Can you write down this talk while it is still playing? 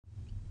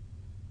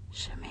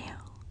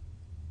Shamil,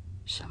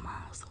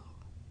 Shamazel,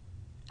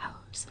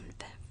 House and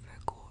Pfeffer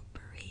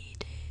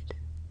Incorporated.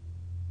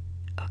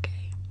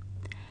 Okay,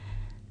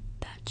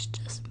 that's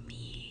just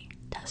me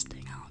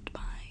testing out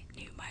my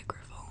new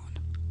microphone.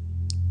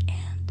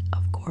 And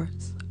of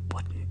course,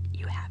 wouldn't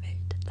you have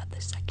it that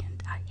the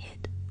second I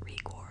hit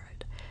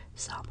record,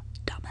 some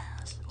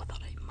dumbass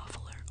without a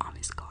muffler on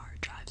his car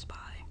drives by.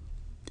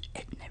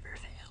 It never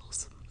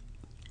fails.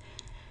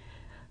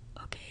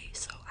 Okay,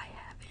 so I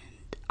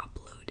haven't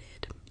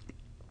uploaded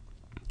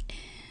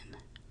in,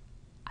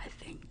 I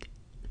think,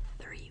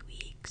 3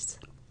 weeks.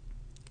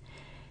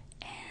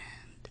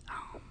 And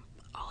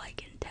all I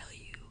can tell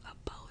you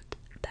about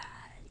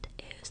that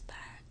is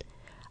that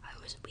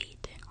I was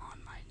waiting on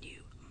my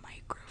new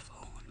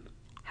microphone.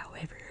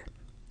 However,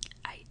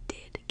 I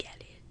did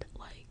get it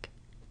like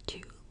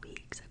 2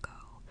 weeks ago,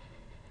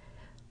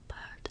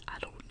 but I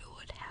don't know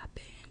what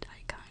happened.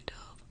 I kind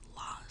of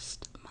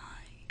lost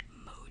my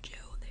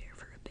mojo there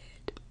for a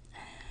bit,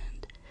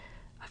 and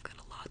I've got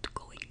a lot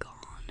going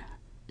on,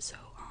 so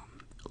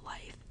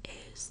life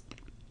is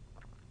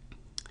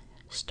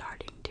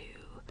starting to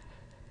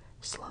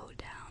slow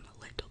down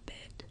a little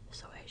bit,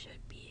 so I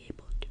should be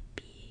able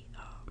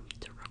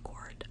to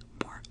record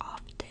more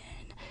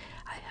often.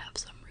 I have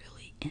some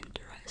really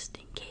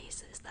interesting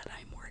cases that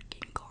I'm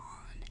working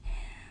on,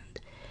 and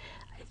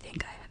I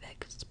think I have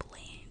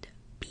explained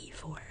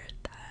before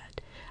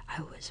that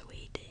I was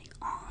waiting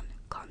on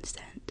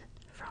consent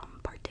from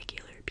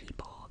particular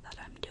people that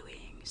I'm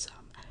doing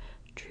some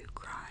true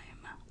crime.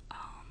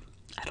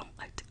 I don't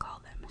like to call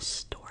them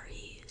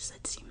stories.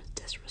 It seems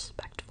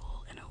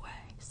disrespectful in a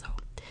way. So,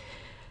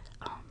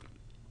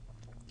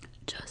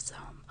 just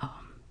some,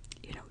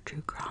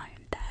 true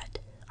crime that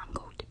I'm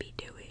going to be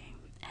doing,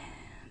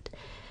 and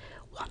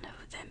one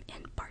of them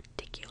in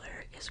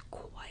particular is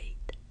quite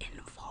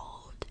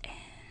involved,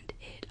 and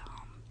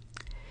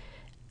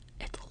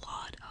it's a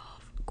lot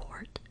of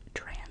court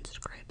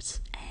transcripts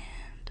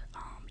and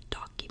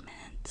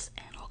documents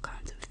and all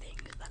kinds of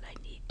things that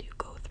I need to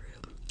go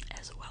through,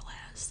 as well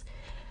as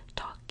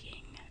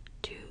talking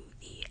to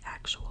the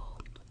actual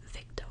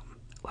victim.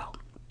 Well,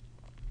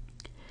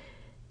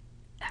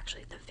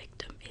 actually the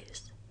victim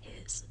is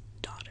his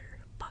daughter,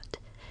 but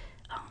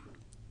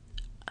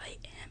I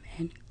am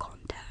in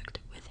contact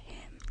with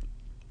him,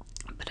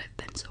 but I've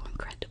been so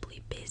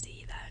incredibly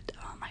busy that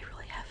I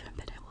really haven't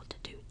been able to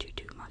do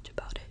too much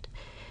about it.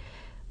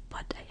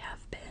 But I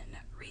have been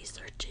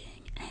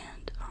researching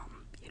and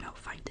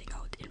finding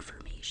out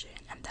information,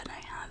 and then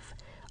I have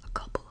a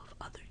couple of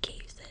other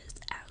cases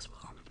as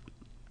well.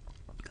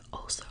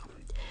 Also,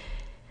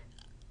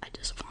 I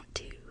just want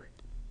to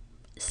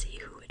see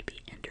who would be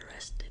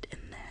interested in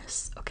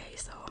this. Okay,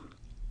 so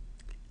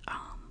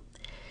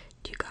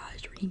do you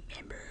guys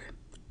remember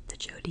the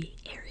Jodi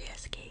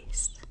Arias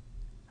case?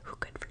 Who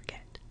could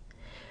forget?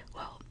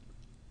 Well,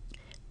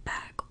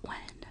 back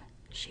when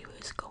she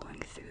was going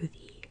through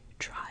the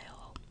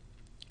trial,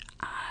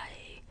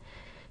 I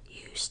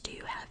used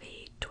to have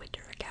a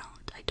Twitter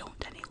account. I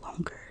don't any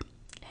longer,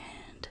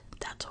 and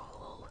that's a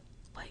whole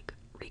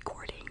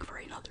recording for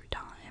another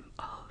time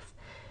of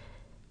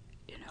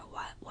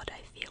what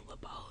I feel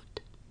about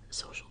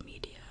social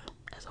media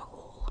as a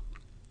whole.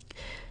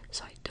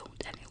 So I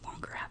don't any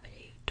longer have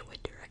a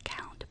Twitter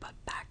account, but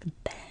back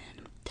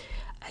then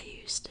I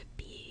used to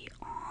be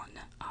on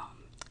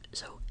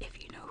so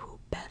if you know who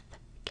Beth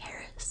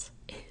Karis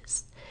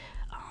is,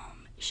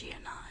 she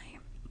and I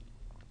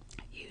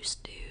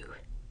used to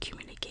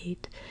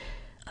communicate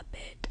a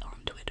bit on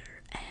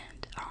Twitter,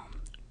 and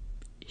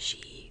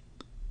she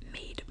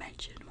made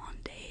mention one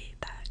day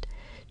that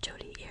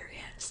Jodi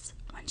Arias,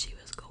 when she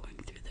was going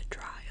through the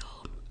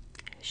trial,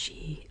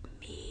 she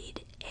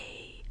made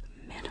a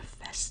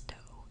manifesto,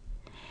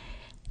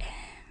 and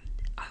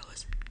I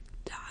was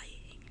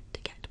dying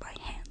to get my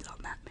hands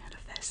on that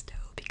manifesto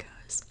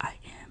because I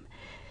am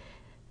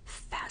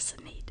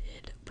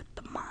fascinated with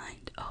the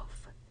mind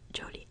of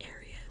Jodi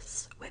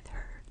Arias, with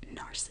her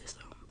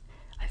narcissism.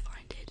 I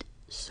find it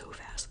so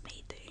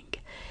fascinating,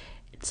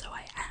 and so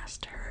I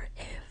asked her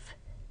if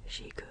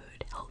she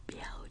could help me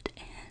out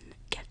in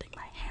getting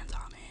my hands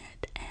on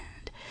it,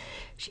 and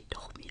she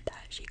told me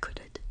that she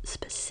couldn't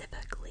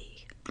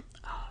specifically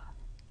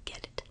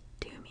get it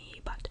to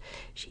me, but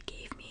she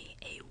gave me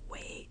a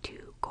way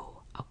to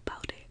go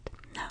about it.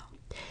 Now,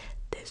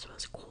 this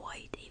was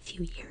quite a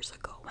few years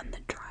ago when the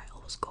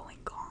trial was going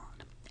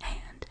on,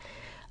 and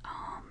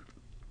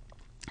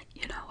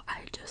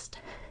I just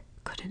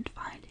couldn't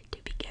find it to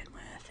begin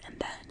with. And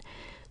then,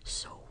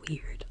 so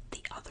weird,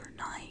 the other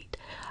night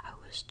I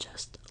was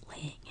just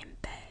laying in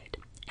bed,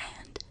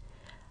 and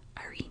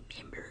I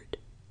remembered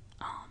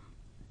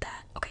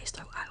that, okay,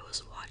 so I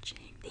was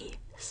watching the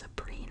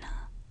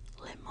Sabrina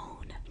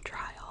Limon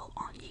trial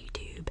on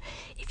YouTube.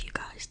 If you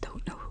guys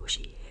don't know who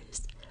she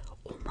is,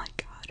 oh my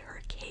god,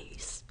 her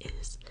case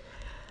is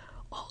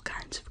all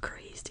kinds of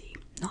crazy.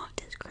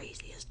 Not as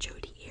crazy as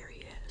Jodi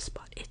Arias,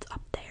 but it's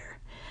up there.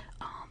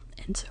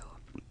 And so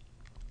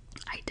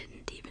I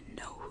didn't even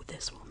know who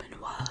this woman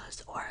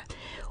was or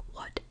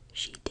what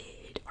she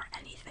did or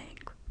anything.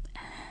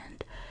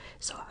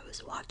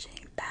 was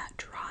watching that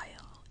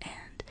trial,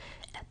 and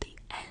at the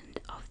end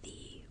of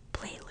the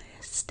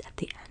playlist, at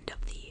the end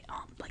of the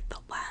like the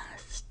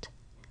last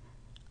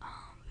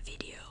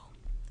video,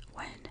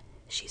 when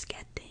she's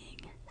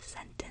getting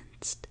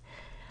sentenced,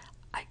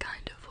 I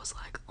kind of was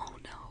like, oh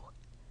no,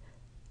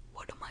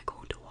 what am I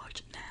going to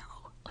watch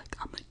now? Like,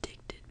 I'm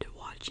addicted to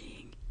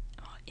watching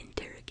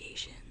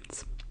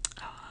interrogations.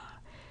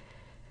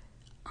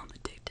 I'm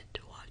addicted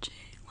to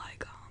watching,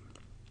 like,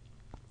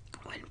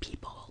 when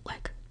people,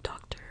 like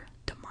Dr.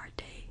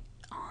 DeMarte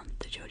on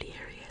the Jodi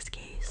Arias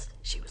case,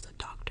 she was a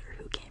doctor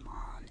who came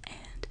on,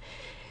 and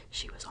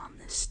she was on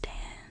this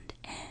stand,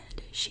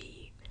 and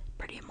she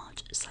pretty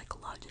much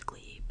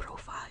psychologically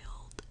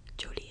profiled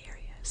Jodi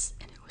Arias,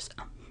 and it was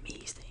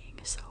amazing.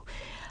 So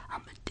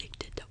I'm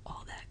addicted to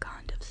all that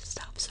kind of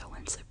stuff. So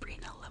when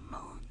Sabrina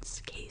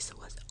Lamone's case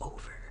was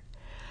over,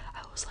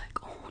 I was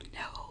like, oh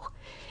no.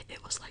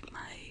 It was like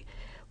my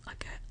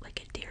like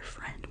a dear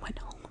friend went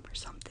home or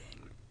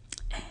something.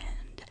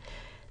 And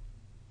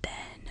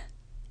then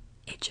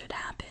it should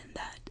happen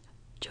that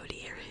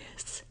Jodi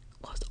Arias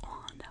was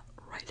on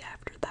right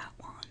after that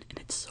one, and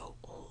it's so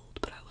old,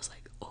 but I was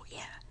like, oh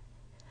yeah,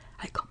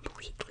 I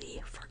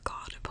completely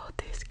forgot about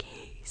this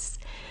case.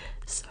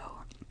 So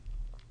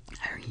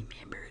I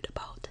remembered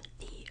about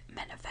the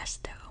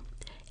manifesto,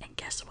 and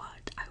guess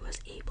what? I was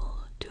able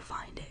to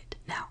find it.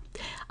 Now,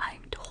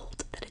 I'm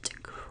told that it's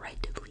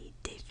incredibly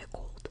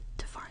difficult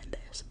to find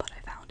this, but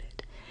I found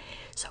it.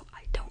 So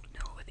I don't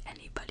know if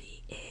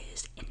anybody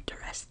is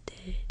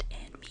interested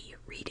in me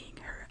reading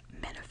her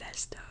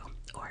manifesto,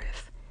 or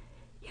if,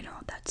 you know,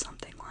 that's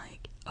something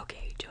like,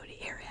 okay, Jodi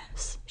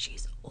Arias,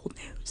 she's old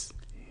news.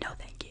 No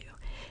thank you.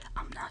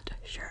 I'm not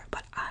sure,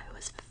 but I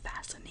was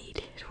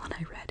fascinated when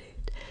I read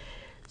it.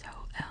 So,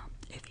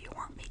 if you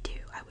want me to,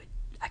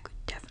 I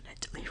could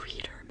definitely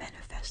read her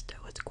manifesto.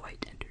 It's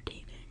quite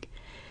entertaining.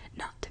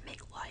 Not to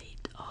make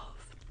light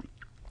of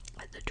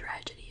the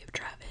tragedy of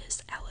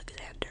Travis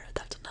Alexander.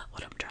 That's not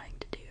what I'm trying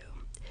to do.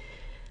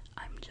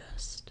 I'm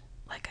just,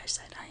 like I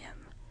said, I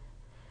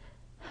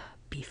am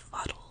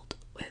befuddled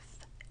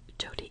with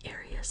Jodi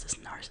Arias'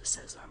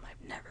 narcissism.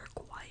 I've never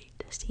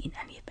quite seen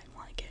anything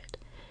like it.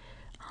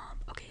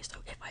 Okay, so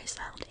if I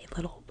sound a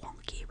little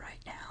wonky right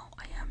now,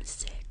 I am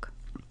sick.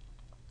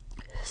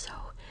 So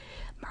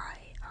my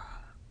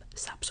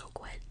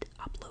subsequent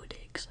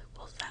uploadings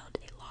will sound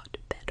a lot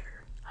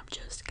better. I'm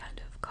just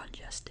kind of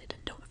congested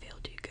and don't feel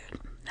too good.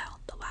 Now,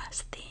 the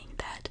last thing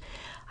that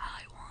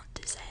I want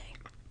to say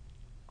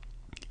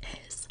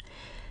is,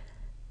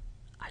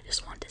 I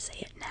just want to say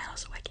it now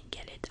so I can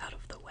get it out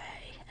of the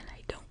way and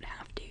I don't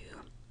have to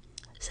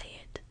say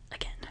it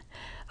again.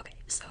 Okay,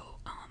 so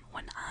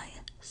when I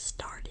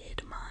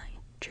started my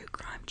true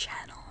crime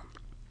channel,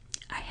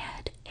 I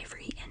had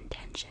every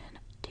intention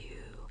to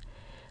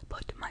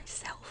put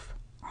myself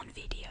on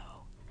video,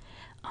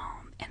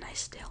 and I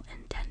still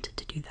intend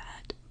to do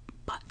that,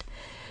 but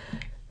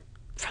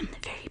from the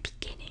very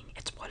beginning,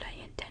 it's what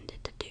I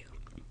intended to do.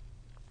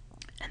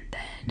 And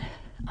then,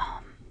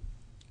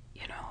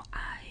 you know,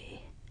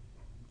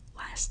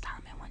 last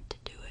time I went to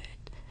do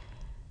it,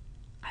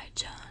 I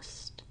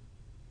just,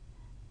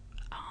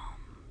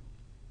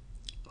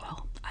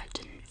 well, I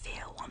didn't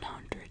feel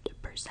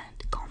 100%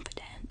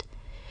 confident,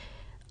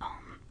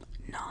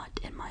 not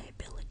in my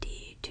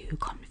ability to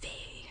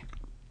convey,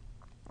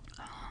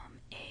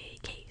 a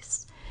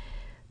case,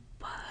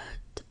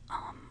 but,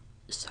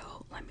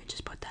 so let me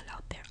just put that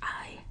out there.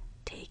 I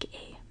take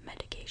a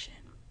medication,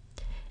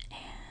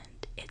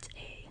 and it's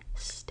a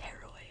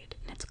steroid,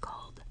 and it's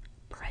called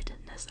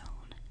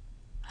prednisone.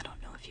 I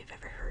don't know if you've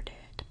ever heard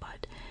it,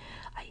 but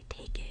I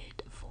take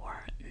it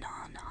for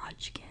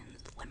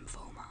non-Hodgkin's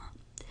lymphoma,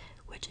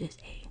 which is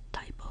a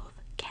type of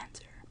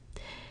cancer.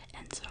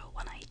 And so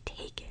when I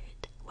take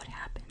it, what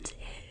happens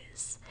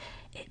is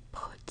it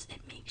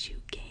makes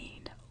you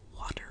gain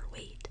water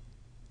weight,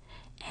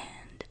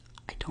 and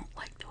I don't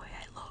like the way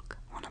I look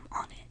when I'm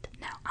on it.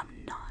 Now,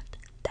 I'm not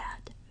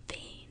that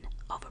vain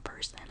of a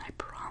person, I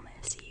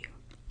promise you.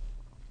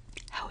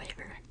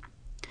 However,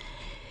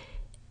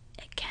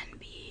 it can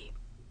be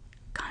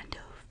kind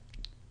of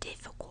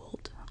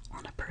difficult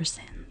on a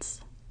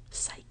person's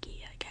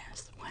psyche, I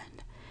guess,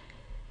 when,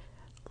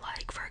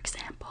 like, for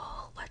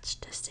example, let's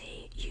just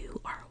say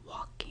you are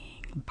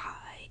walking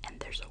by and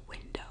there's a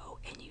window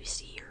and you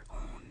see your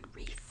own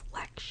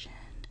reflection,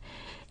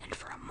 and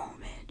for a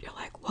moment you're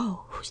like,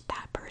 whoa, who's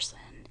that person?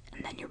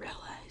 And then you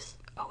realize,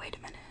 oh, wait a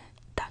minute,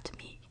 that's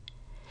me.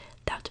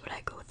 That's what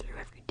I go through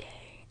every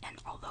day. And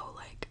although,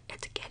 like,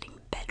 it's getting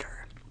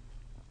better,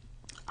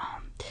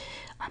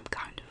 I'm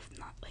kind of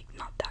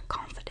not that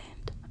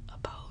confident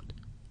about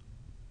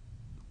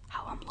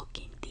how I'm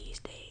looking these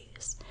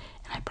days.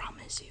 And I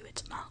promise you,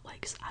 it's not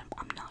like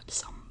I'm not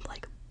some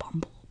like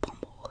bumble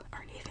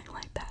or anything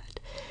like that.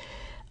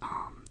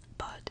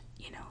 But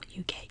you know,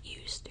 you get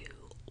used to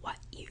what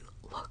you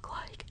look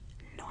like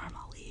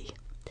normally,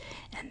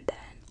 and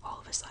then all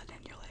of a sudden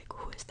you're like,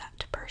 who is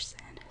that person?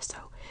 So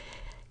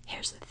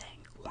here's the thing: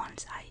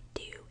 once I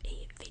do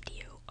a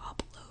video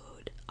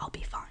upload, I'll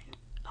be fine.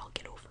 I'll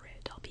get over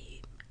it. I'll be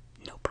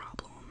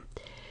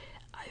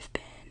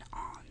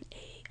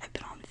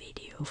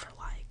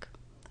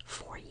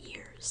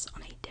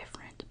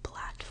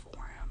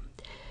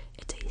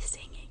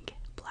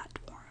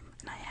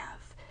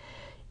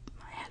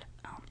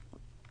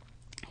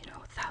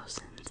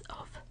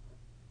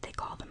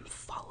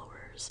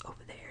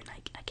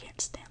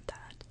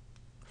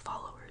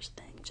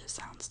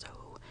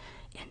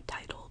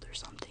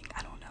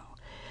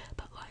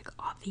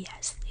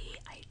obviously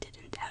I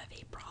didn't have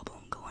a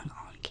problem going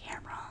on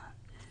camera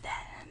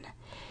then.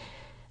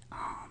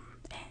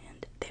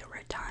 And there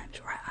were times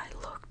where I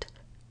looked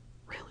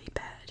really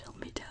bad, let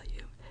me tell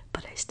you,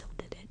 but I still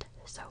did it.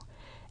 So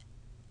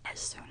as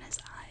soon as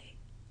I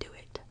do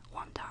it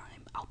one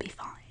time, I'll be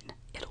fine.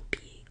 It'll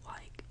be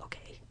like,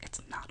 okay, it's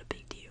not a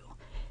big deal.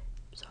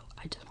 So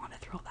I just want to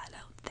throw that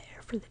out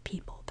there for the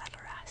people that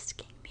are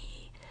asking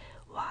me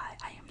why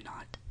I am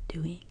not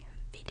doing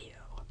video.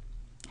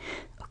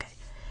 Okay,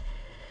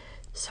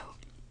 so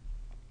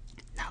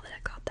now that I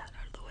got that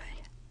out of the way,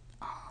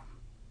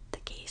 the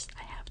case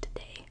I have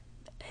today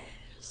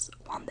is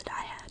one that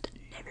I had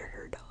never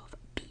heard of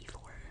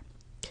before,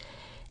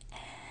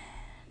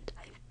 and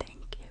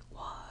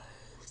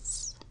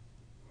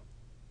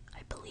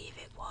I believe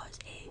it was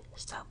a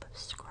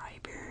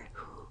subscriber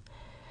who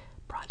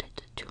brought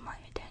it to my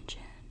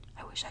attention.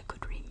 I wish I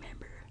could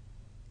remember,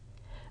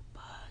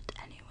 but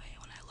anyway,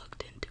 when I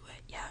looked into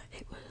it, yeah,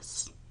 it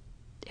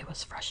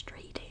was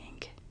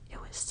frustrating, it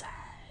was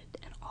sad,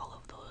 and all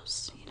of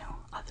those,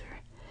 other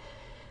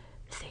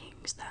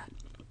things that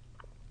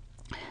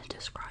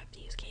describe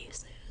these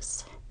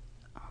cases.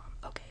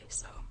 Okay,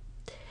 so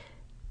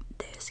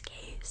this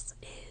case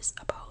is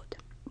about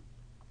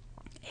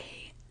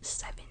a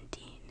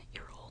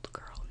 17-year-old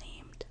girl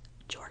named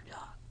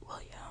Georgia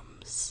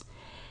Williams.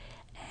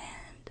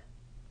 And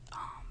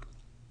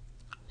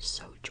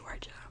so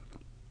Georgia,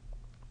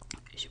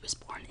 she was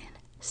born in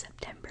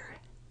September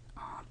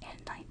in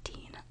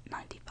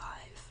 1995,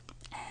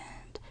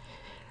 and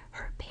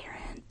her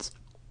parents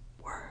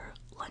were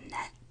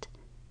Lynette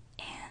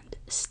and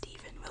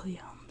Stephen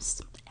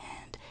Williams,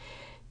 and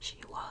she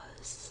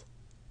was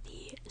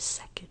the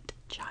second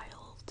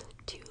child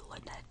to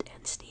Lynette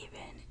and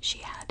Stephen. She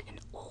had an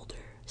older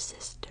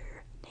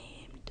sister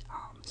named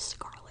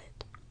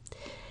Scarlett,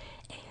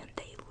 and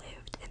they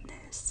lived in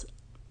this,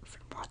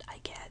 from what I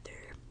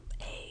gather,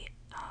 a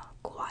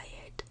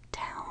quiet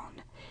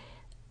town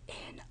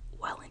in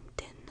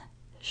Wellington,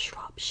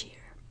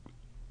 Shropshire.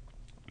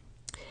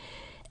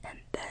 And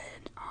then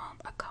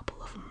a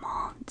couple of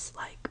months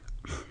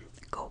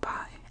go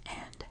by,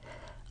 and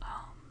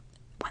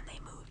when they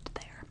moved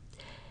there,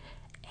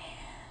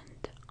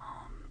 and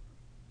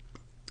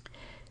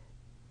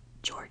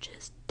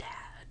George's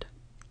dad,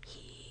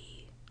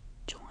 he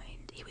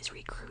was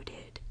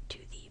recruited to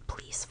the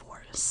police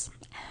force,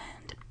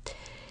 and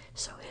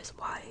so his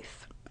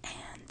wife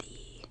and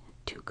the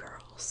two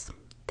girls,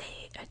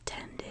 they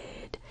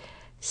attended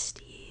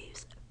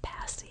Steve's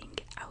passing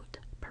out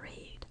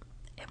parade.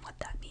 And what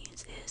that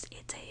means is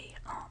it's a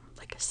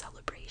like a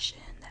celebration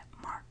that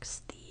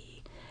marks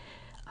the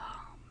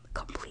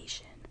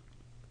completion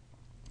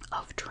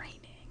of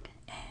training.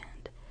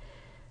 And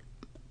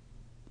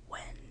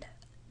when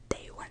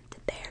they went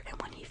there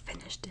and when he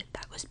finished it,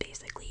 that was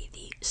basically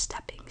the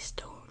stepping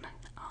stone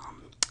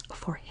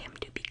for him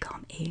to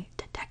become a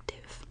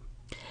detective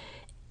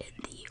in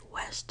the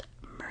West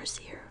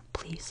Mercia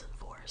Police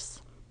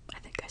Force. I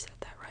think I said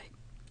that right.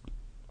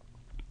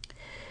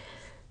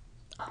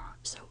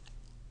 So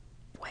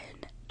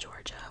when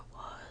Georgia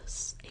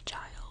was a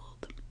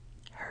child,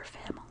 her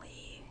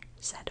family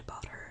said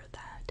about her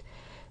that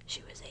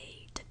she was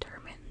a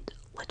determined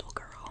little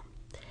girl,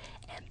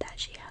 and that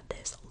she had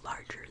this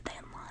larger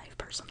than life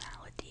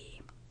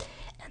personality,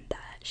 and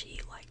that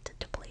she liked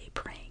to play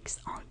pranks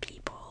on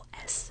people,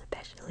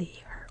 especially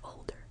her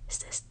older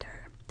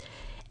sister.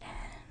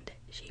 And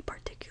she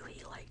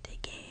particularly liked a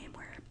game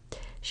where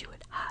she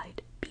would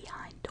hide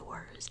behind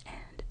doors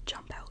and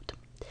jump out.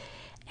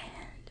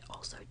 And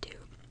also too,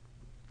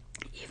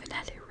 even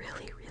at a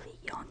really, really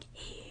young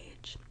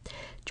age,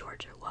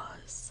 Georgia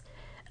was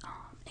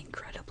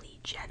incredibly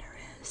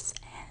generous,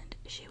 and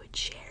she would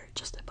share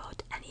just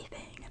about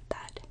anything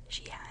that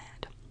she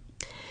had.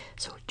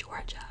 So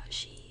Georgia,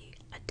 she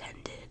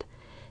attended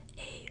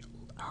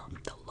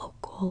the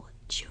local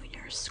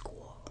junior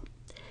school,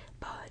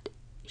 but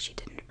she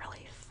didn't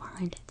really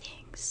find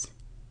things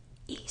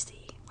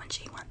easy when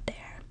she went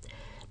there.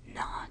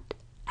 Not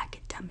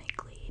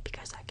academically,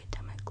 because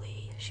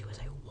academically she was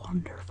a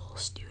wonderful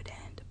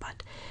student,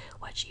 but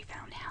what she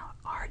found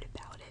hard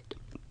about it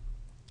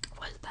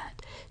was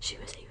that she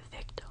was a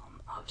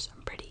victim of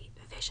some pretty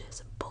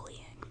vicious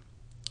bullying,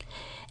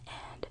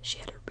 and she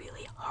had a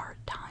really hard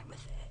time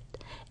with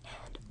it.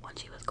 And when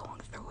she was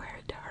going through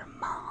it, her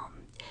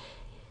mom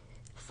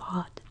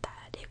thought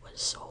that it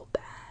was so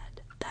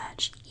bad that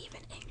she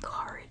even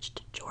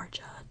encouraged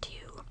Georgia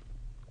to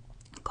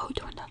go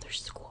to another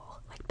school.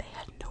 Like, they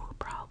had no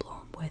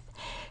problem with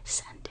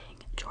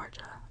sending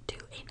Georgia to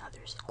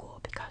another school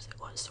because it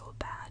was so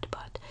bad,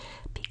 but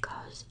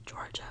because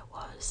Georgia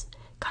was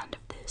kind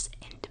of this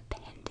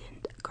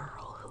independent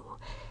girl who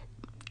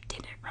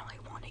didn't really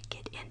want to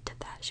get into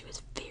that, she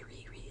was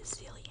very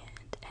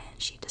resilient,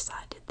 and she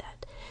decided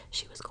that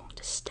she was going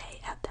to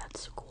stay at that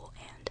school.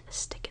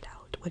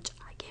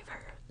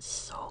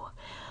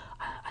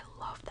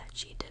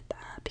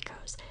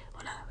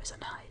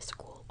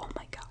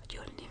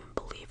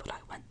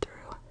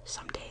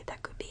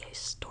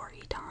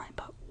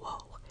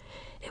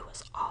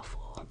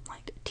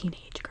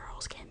 teenage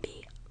girls can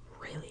be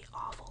really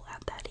awful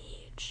at that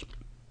age.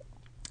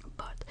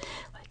 But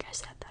like I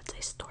said, that's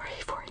a story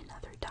for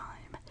another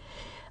time.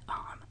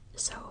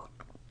 So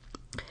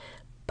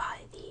by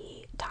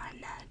the time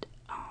that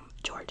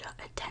Georgia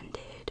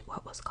attended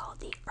what was called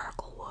the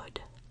Erklewood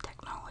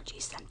Technology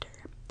Center,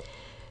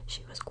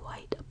 she was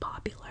quite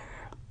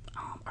popular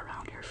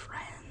around her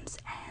friends,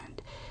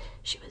 and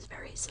she was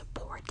very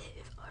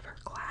supportive of her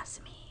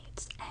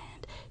classmates,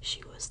 and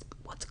she was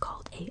what's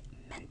called a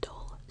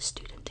mental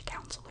student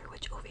counselor,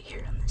 which over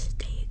here in the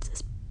States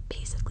is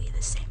basically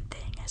the same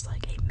thing as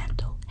like a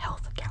mental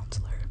health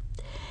counselor.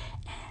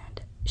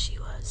 And she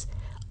was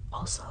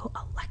also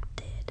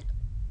elected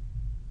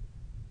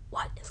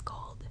what is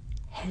called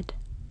head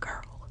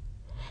girl.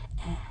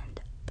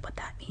 And what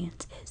that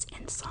means is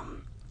in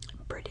some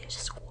British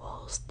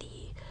schools,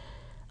 the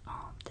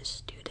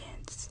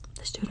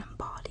student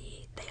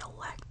body, they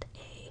elect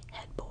a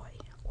head boy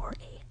or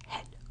a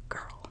head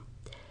girl,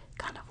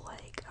 kind of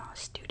like a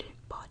student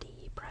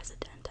body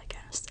president, I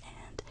guess.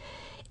 And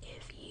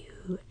if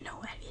you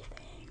know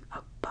anything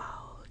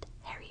about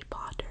Harry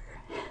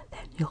Potter,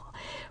 then you'll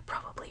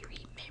probably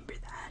remember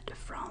that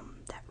from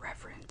that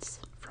reference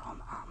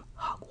from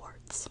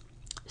Hogwarts.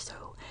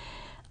 So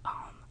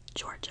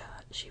Georgia,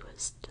 she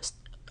was just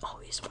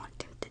always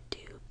wanting to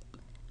do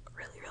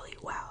really, really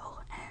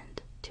well,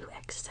 and to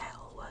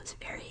excel was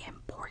very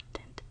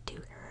important to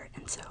her,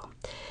 and so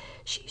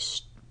she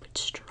would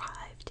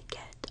strive to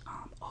get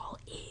all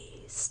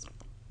A's.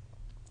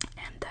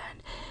 And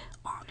then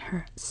on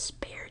her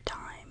spare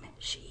time,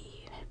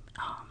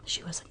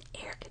 she was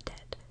an air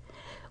cadet,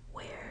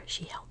 where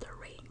she held the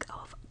rank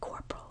of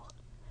corporal.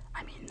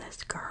 I mean,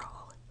 this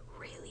girl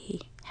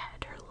really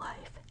had her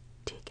life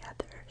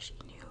together. She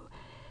knew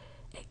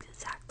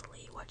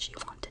exactly what she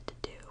wanted to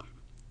do.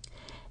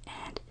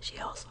 And she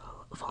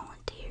also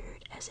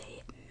volunteered as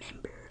a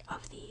member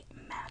of the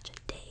match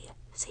day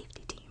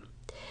safety team,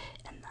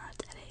 and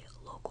that's at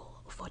a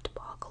local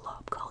football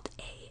club called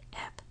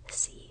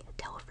AFC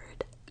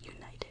Telford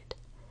United.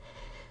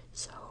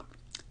 So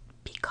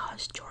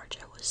because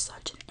Georgia was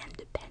such an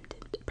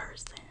independent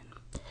person,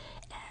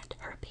 and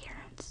her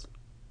parents,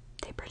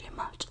 they pretty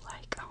much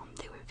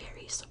they were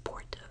very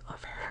supportive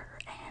of her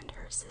and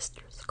her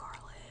sister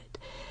Scarlett.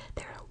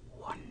 They're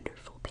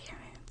wonderful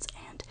parents,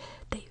 and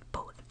they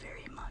both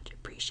very much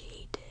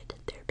appreciated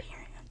their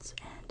parents,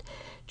 and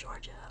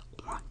Georgia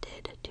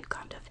wanted to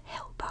kind of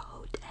help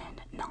out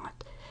and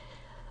not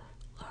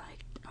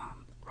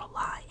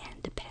rely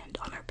and depend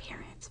on her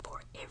parents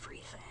for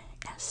everything,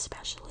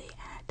 especially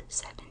at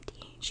 17.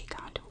 She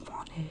kind of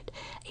wanted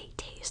a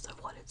taste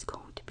of what it's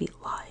going to be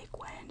like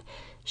when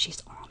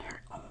she's on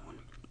her own.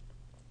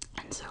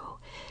 And so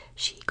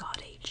she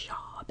got a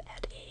job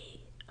at a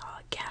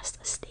gas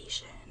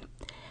station.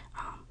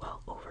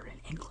 Well, over in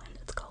England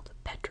it's called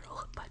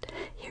petrol, but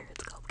here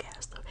it's called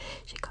gas. So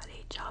she got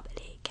a job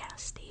at a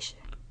gas station.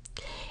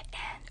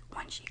 And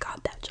when she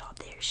got that job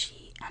there,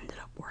 she ended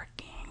up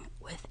working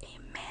with a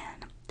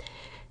man,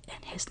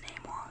 and his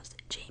name was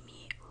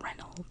Jamie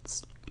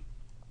Reynolds.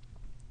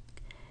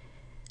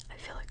 I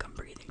feel like I'm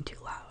breathing too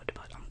loud,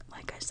 but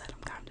like I said,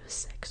 I'm kind of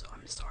sick, so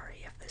I'm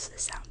sorry if this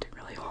is sounding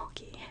really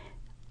wonky.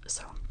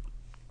 So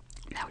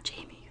now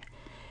Jamie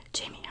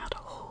had a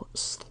whole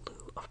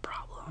slew of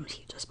problems.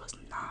 He just was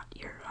not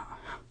your,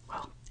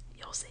 well,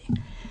 you'll see.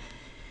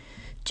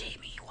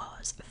 Jamie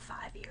was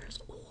 5 years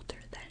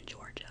older than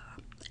Georgia,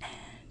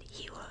 and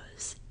he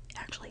was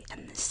actually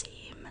in the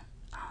same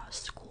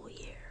school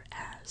year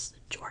as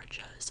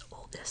Georgia's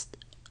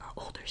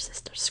older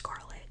sister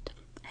Scarlett.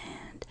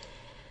 And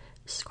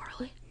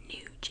Scarlett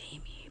knew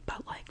Jamie,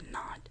 but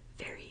not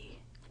very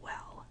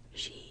well.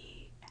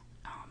 She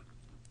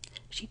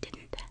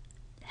didn't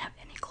have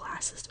any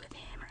classes with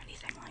him or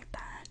anything like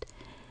that.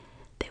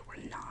 They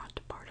were not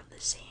part of the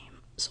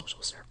same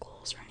social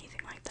circles or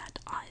anything like that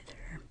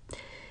either.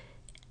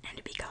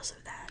 And because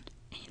of that,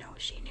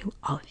 she knew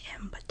of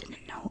him but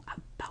didn't know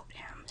about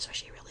him, so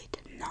she really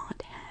did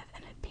not have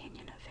an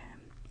opinion of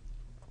him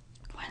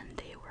when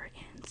they were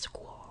in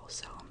school.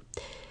 So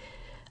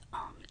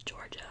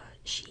Georgia,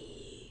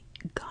 she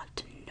got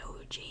to know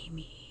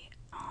Jamie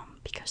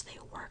because they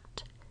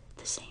worked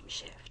the same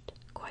shift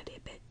quite a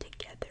bit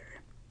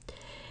together.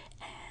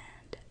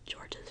 And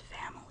Georgia's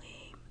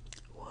family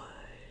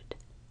would,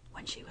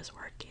 when she was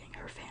working,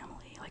 her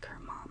family, like her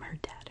mom, her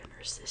dad, and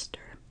her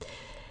sister,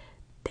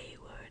 they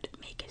would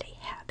make it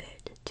a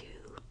habit to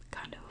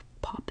kind of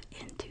pop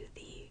into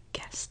the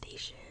gas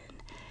station,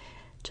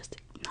 just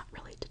not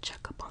really to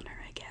check up on her,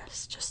 I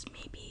guess, just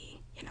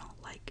maybe,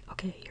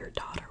 okay, your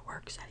daughter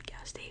works at a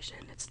gas station,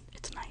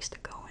 it's nice to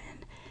go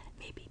in,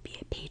 maybe be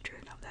a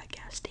patron of that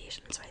gas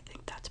station. So I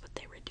think that's what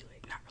they were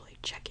doing, not really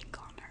checking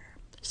on her.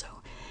 So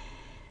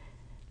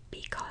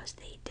because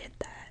they did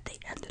that, they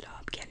ended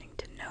up getting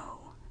to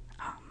know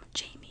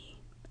Jamie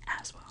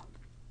as well.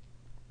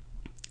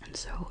 And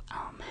so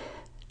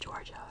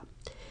Georgia,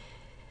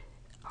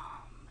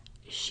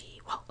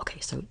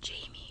 so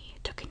Jamie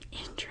took an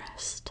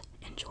interest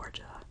in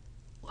Georgia,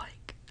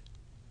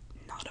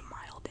 not a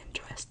mild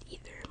interest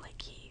either.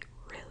 He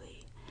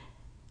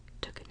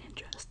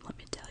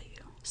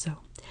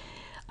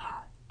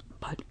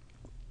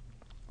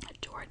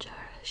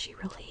she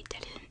really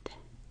didn't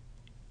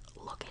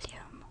look at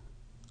him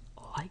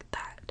like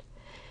that.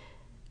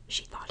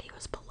 She thought he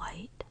was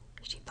polite,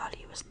 she thought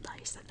he was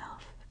nice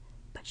enough,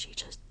 but she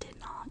just did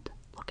not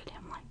look at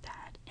him like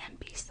that. And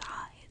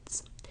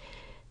besides,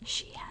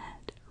 she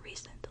had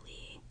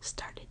recently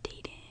started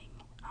dating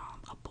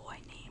a boy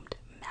named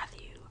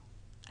Matthew.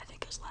 I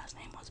think his last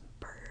name was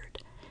Bird.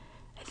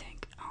 I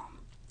think,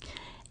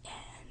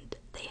 and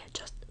they had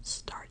just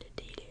started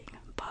dating,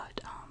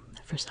 but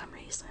for some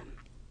reason,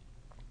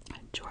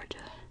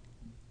 Georgia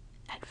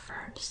at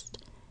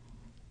first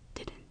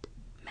didn't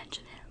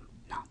mention him,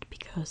 not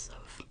because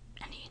of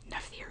any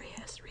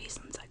nefarious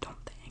reasons, I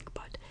don't think,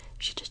 but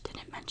she just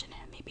didn't mention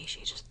him. Maybe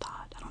she just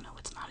thought, I don't know,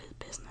 it's not his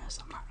business,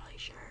 I'm not really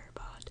sure,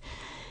 but,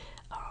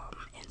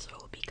 and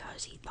so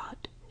because he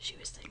thought she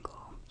was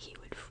single, he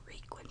would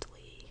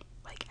frequently,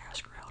 like,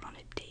 ask her out on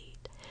a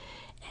date,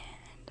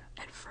 and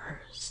at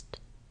first,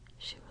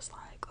 she was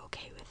like,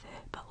 okay with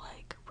it, but,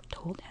 like,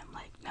 told him,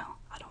 like, no,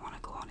 I don't want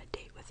to go on a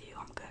date with you,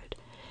 I'm good,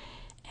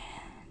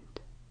 and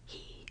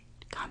he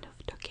kind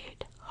of took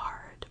it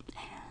hard,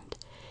 and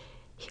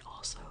he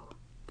also,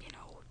 you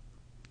know,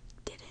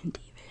 didn't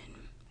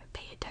even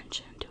pay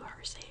attention to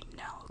her saying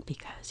no,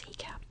 because he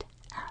kept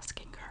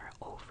asking her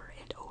over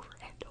and over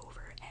and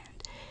over,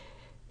 and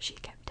she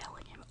kept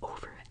telling him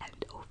over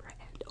and over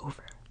and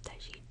over that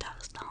she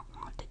does not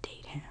want to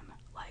date him,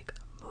 like,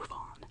 move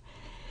on.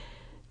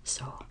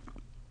 So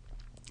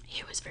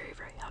he was very,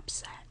 very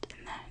upset,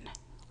 and then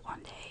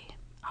one day,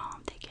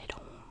 they get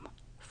home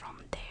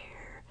from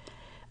their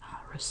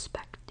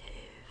respective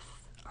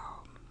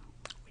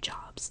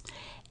jobs,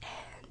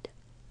 and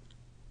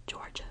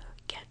Georgia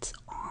gets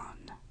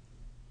on,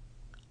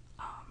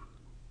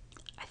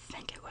 I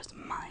think it was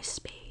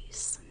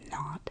MySpace,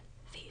 not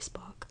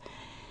Facebook,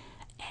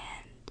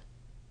 and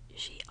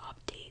she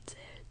updates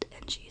it,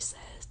 and she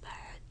says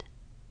that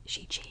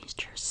she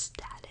changed her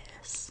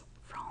status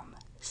from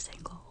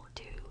single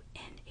to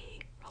in a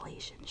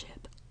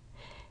relationship,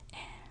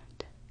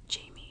 and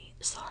Jamie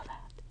saw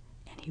that,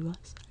 and he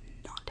was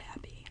not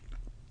happy.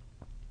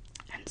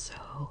 And so,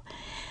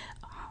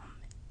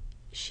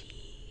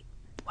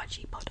 what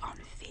she put on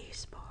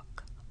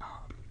Facebook,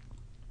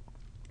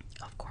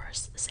 of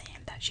course, saying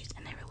that she's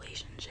in a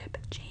relationship,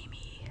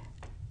 Jamie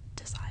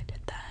decided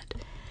that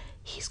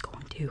he's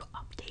going to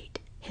update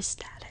his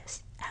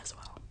status as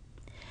well.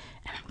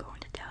 And I'm going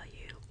to tell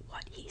you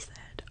what he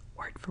said,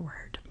 word for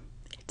word.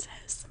 It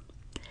says,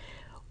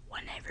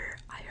 whenever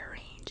I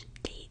arrange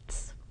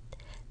dates,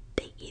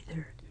 they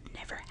either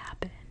never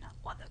happen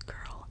or the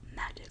girl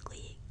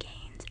magically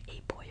gains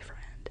a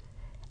boyfriend,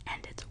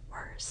 and it's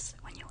worse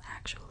when you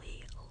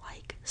actually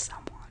like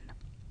someone.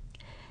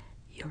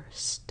 You're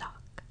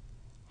stuck,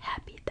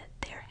 happy that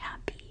they're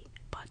happy,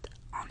 but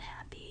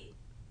unhappy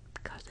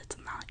because it's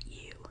not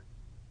you.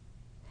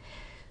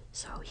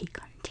 So he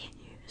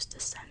continues to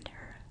send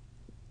her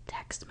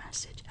text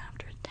message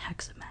after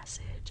text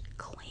message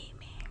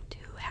claiming to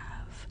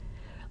have,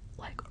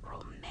 like,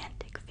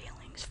 romantic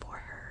feelings for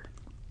her.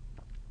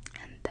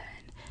 And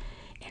then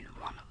in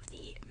one of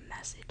the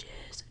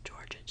messages,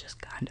 Georgia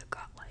just kind of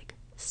got, like,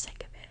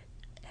 sick of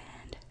it,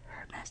 and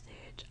her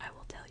message, I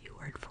will tell you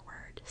word for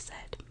word,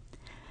 said,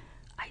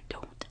 I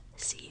don't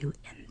see you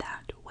in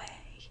that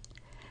way.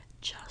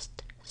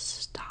 Just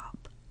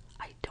stop.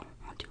 I don't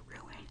want to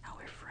ruin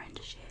our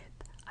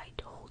friendship. I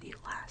told you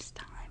last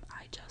time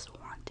I just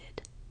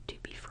wanted to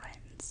be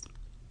friends.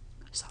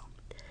 So,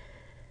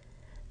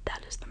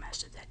 that is the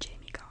message that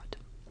Jamie got.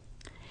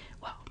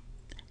 Well,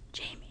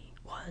 Jamie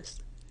was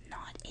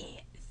not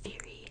a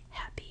very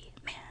happy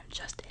man,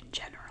 just in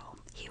general.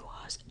 He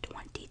was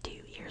 22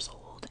 years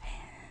old,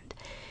 and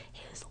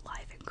his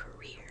life and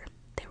career,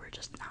 they were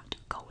just not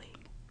going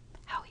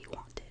how he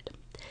wanted.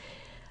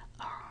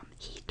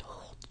 He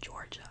told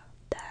Georgia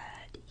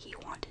that he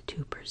wanted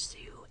to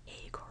pursue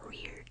a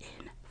career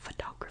in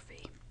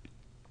photography,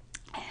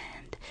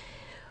 and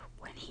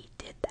when he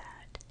did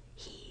that,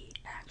 he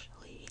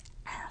actually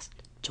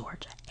asked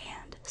Georgia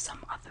and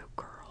some other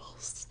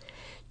girls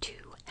to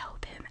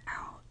help him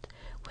out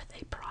with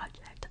a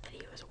project that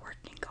he was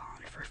working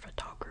on for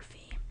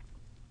photography.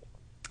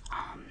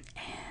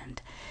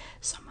 And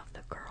some of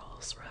the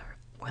girls were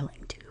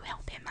willing to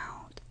help him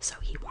out, so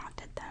he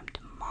wanted them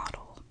to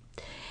model,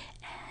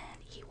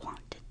 and he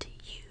wanted to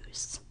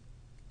use,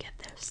 get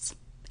this,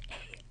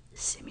 a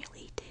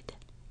simulated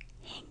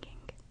hanging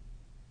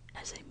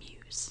as a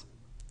muse.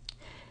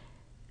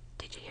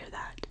 Did you hear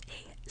that?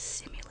 A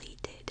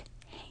simulated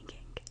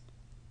hanging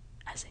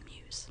as a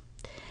muse.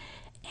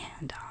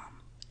 And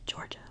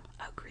Georgia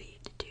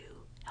agreed to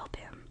help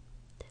him,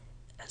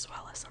 as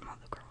well as some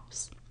other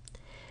girls.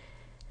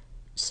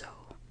 So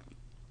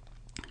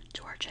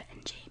Georgia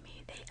and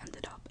Jamie, they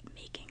ended up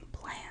making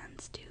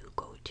plans to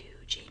go to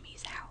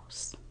Jamie's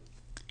house,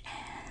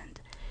 and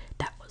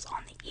that was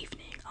on the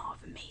evening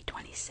of May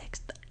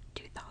 26th,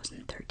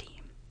 2013,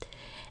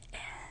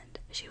 and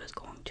she was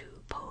going to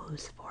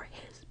pose for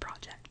his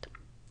project.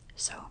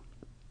 So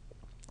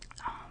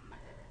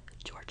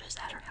Georgia's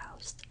at her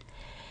house,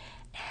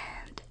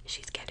 and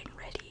she's getting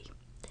ready,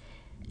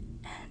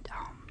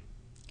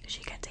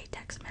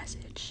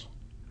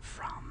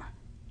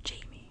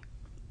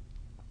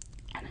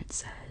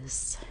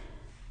 this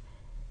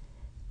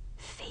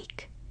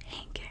fake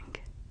hanging.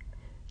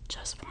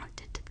 Just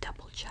wanted to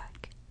double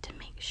check to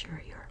make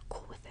sure you're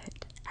cool with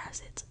it,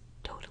 as it's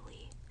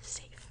totally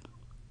safe.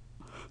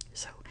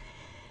 So,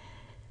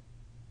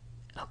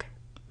 okay,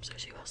 so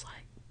she was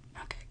like,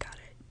 okay, got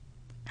it.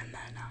 And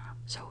then,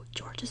 so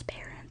George's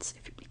parents,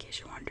 in case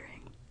you're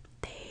wondering,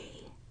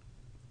 they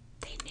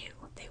knew,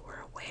 they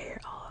were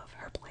aware of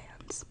her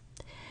plans,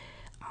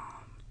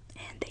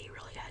 and they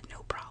really had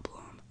no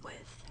problem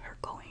with her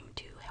going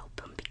to help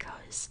them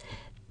because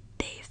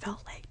they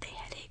felt like they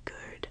had a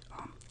good,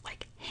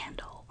 like,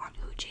 handle on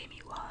who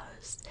Jamie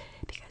was,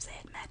 because they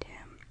had met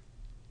him,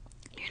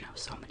 you know,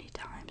 so many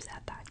times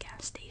at that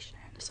gas station,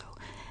 so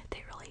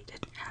they really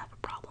didn't have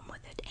a problem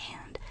with it.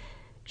 And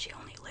she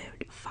only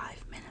lived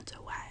 5 minutes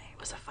away. It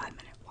was a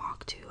 5-minute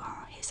walk to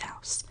his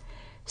house.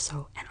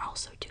 So, and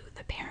also too,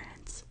 the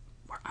parents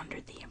were under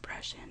the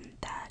impression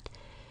that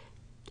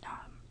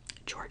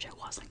Georgia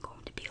wasn't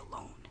going to be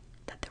alone,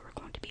 that there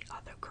were going to be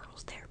other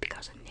girls there,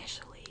 because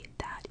initially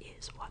that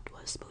is what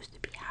was supposed to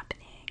be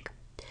happening.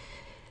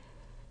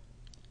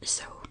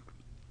 So,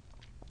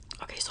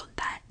 okay, so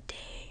that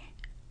day,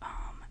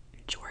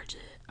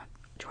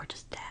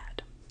 Georgia's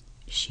dad,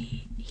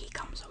 he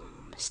comes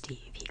home,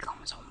 Steve, he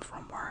comes home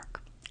from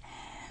work,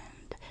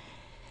 and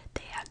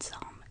they had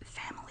some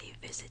family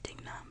visiting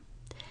them,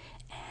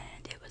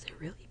 and it was a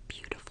really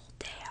beautiful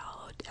day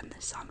out, and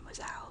the sun was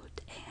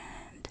out,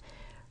 and,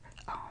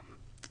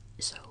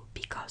 so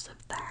because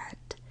of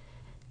that,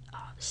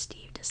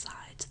 Steve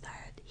decides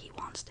that he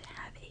wants to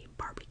have a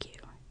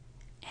barbecue,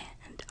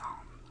 and,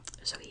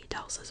 so he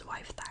tells his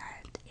wife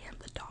that, and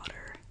the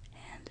daughter,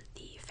 and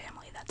the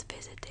family that's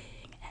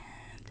visiting,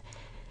 and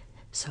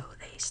so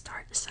they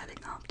start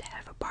setting up to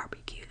have a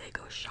barbecue. They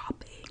go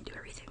shopping, do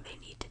everything they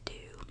need to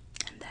do,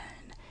 and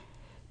then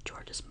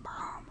George's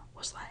mom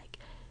was like,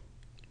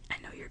 I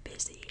know you're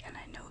busy, and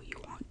I know you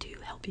want to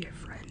help your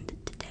friend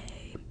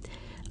today,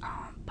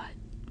 but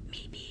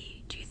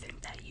maybe, do you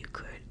think that you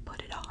could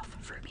put it off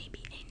for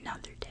maybe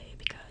another day,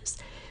 because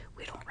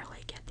we don't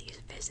really get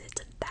these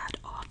visits that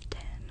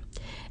often.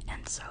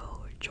 And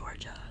so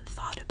Georgia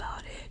thought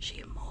about it,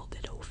 she mulled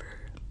it over,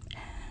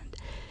 and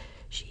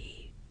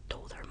she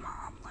told her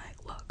mom,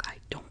 like, look, I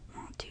don't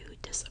want to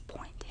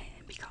disappoint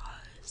him,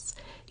 because,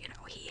 you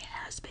know, he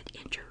has been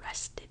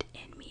interested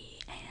in me,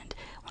 and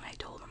when I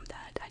told him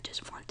that I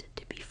just wanted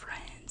to be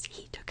friends,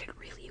 he took it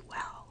really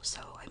well.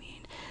 So, I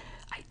mean,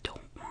 I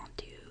don't want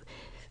to,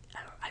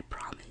 I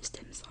promised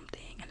him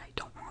something, and I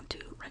don't want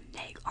to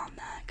renege on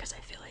that, because I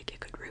feel like it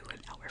could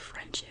ruin our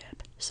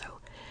friendship. So,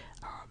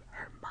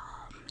 her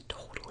mom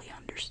totally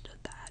understood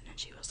that, and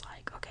she was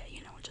like, okay,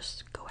 you know,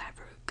 just go have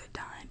a good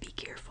time, be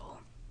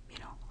careful, you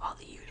know, all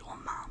the usual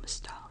mom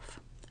stuff.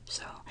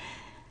 So,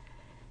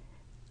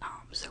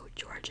 so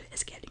Georgia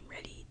is getting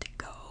ready to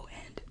go,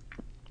 and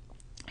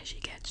she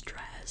gets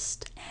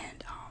dressed,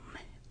 and,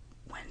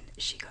 when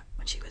she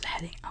was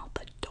heading out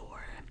the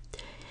door,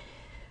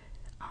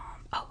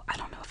 oh, I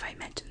don't know if I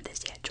mentioned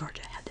this yet,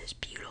 Georgia had this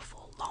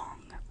beautiful,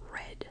 long,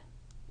 red,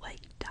 like,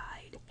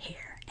 dyed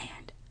hair,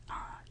 and,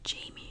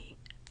 Jamie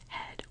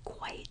had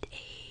quite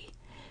a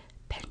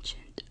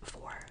penchant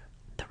for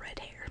the red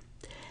hair,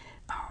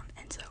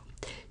 and so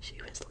she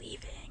was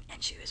leaving,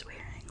 and she was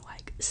wearing,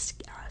 like,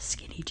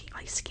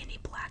 skinny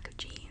black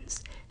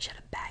jeans. She had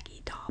a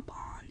baggy top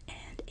on,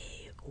 and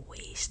a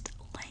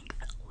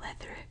waist-length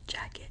leather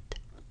jacket,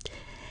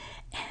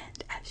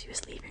 and as she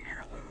was leaving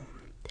her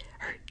home,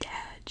 her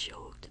dad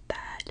joked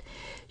that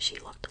she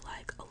looked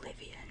like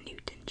Olivia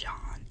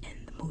Newton-John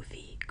in the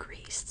movie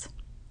Grease,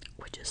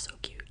 which is so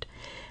cute.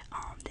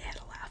 They had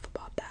a laugh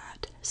about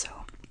that. So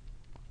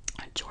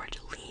Georgia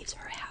leaves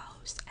her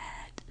house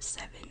at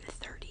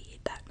 7:30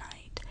 that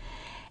night,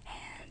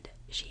 and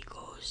she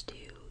goes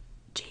to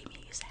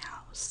Jamie's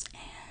house,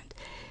 and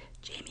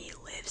Jamie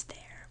lives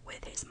there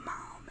with his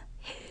mom,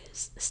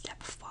 his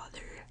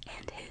stepfather,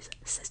 and his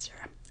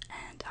sister,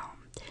 and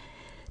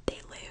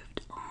they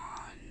lived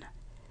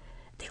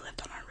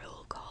on a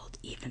road called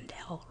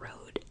Evendale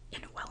Road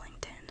in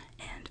Wellington.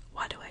 And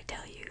why do I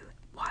tell you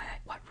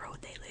what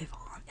road they live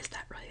on? Is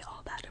that really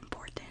all that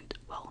important?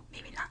 Well,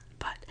 maybe not,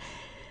 but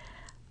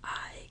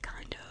I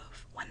kind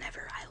of,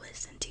 whenever I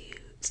listen to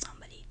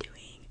somebody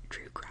doing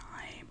true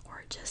crime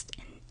or just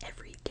in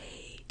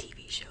everyday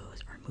TV shows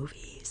or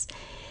movies,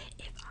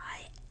 if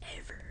I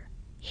ever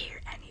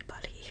hear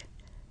anybody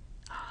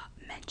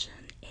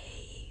mention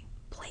a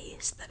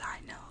place that I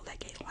know,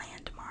 like a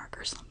landmark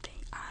or something,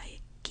 I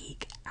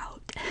geek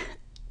out.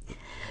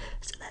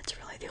 So that's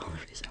really the only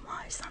reason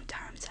why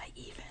sometimes I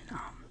even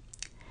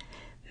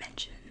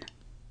mention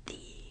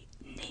the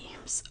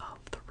names of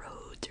the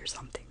roads or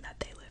something that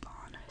they live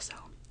on. So,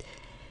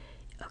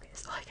 okay,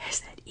 so like I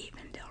said,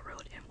 Evendale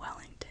Road in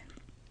Wellington.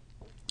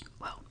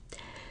 Well,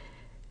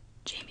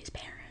 Jamie's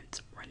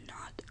parents were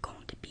not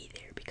going to be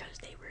there because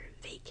they were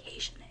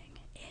vacationing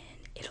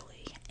in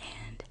Italy,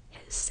 and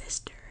his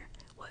sister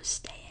was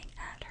staying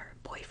at her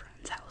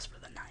boyfriend's house for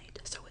the night.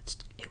 So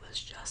it was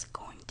just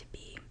going to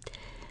be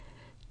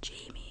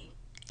Jamie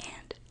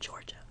and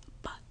Georgia.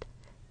 But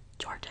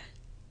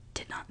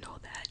did not know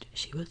that.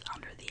 She was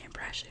under the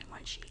impression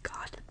when she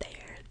got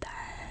there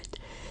that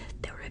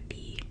there would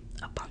be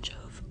a bunch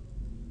of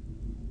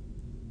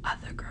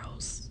other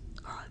girls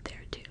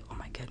there too. Oh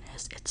my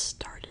goodness, it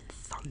started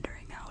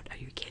thundering out. Are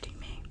you kidding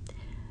me?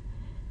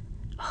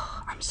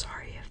 Oh, I'm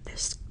sorry if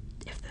this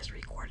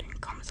recording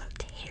comes out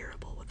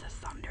terrible with the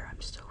thunder.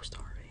 I'm so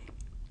sorry.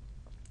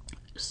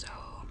 So,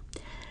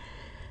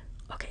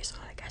 okay, so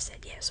like I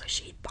said, yeah, so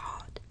she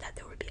thought that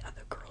there would be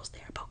other girls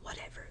there, but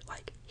whatever.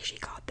 Like, she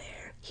got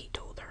there, he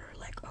told her,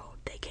 like, oh,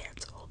 they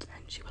canceled,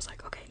 and she was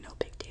like, okay, no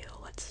big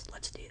deal, let's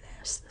do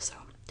this.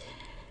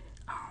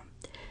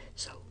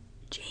 So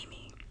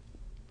Jamie,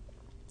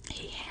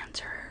 he hands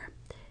her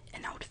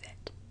an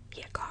outfit.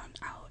 He had gone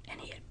out and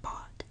he had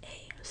bought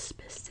a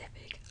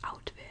specific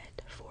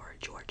outfit for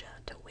Georgia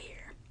to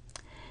wear,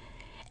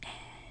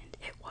 and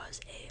it was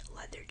a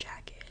leather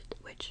jacket,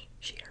 which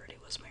she already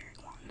was wearing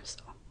one, so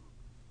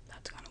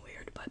that's kind of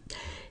weird, but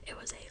it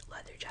was a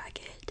leather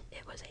jacket.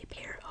 It was a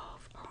pair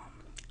of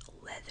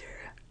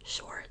leather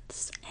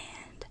shorts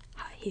and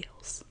high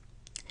heels.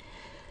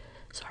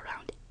 So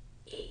around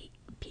 8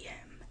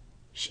 p.m.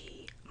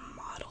 she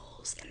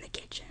models in the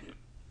kitchen,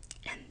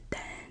 and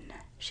then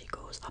she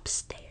goes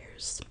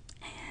upstairs,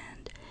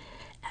 and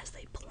as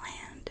they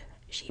planned,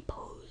 she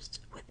posed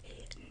with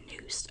a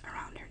noose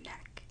around her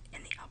neck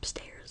in the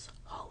upstairs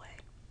hallway.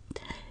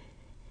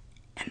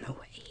 And the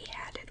way he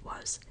had it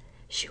was,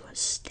 she was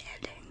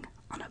standing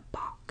on a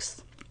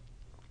box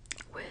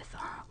with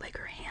like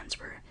her hands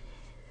were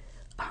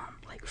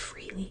like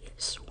freely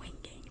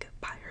swinging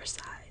by her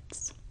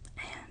sides,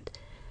 and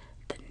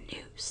the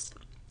noose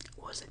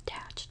was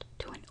attached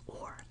to an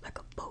oar, like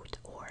a boat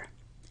oar,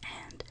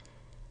 and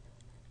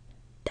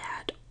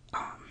that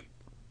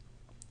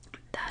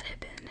had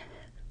been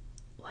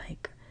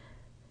like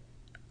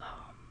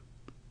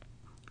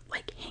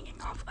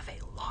hanging off of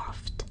a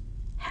loft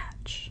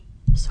hatch,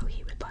 so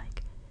he would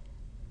like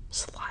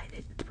slide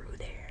it through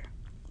there,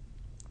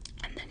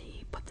 and then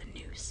he put the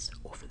noose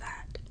over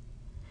that.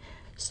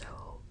 So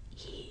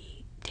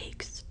he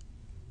takes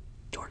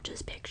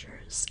George's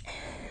pictures,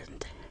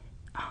 and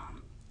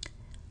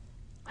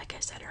like I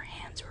said, her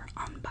hands were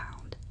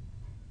unbound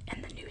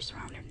and the noose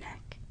around her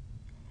neck.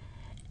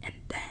 And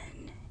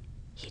then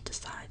he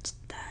decides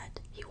that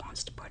he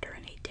wants to put her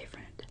in a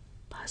different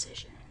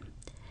position,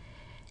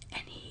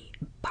 and he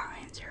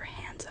binds her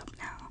hands up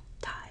now,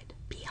 tied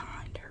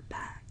behind her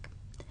back.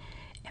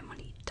 And when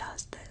he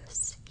does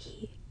this,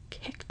 he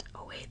kicked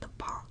away the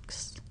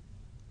box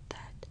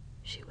that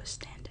she was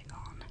standing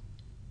on.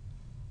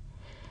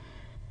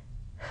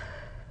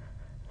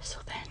 So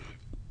then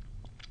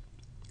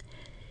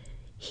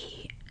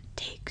he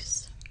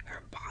takes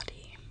her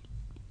body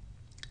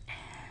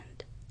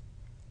and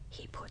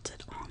he puts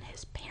it on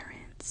his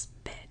parents'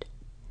 bed,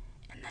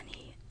 and then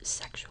he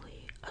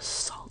sexually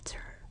assaults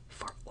her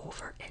for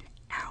over an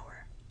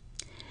hour.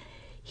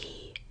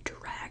 He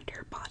dragged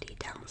her body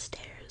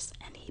downstairs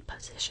and he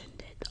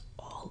positioned it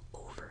all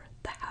over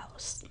the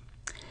house,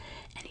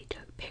 and he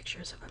took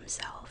pictures of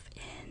himself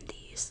in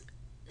these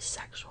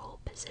sexual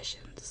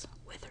positions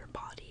with her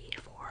body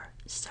for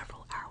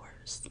several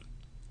hours.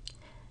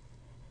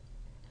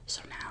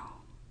 So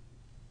now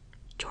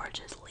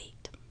George is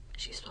late.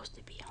 She's supposed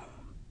to be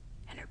home,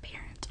 and her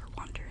parents are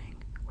wondering,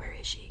 where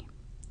is she?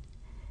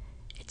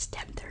 It's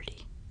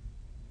 10:30.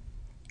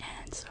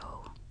 And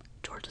so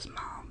George's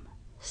mom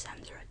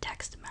sends her a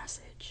text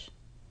message,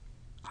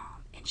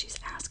 and she's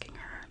asking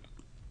her,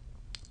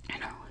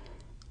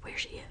 where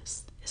she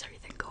is. Is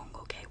everything going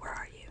okay? Where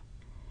are you?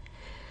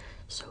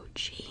 So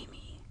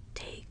Jamie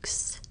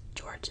takes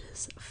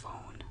George's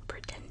phone,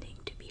 pretending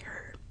to be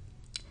her,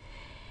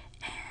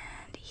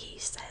 and he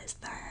says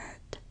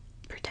that,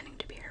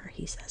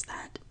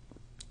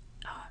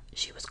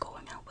 she was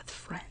going out with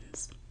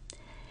friends,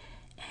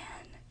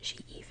 and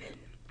he even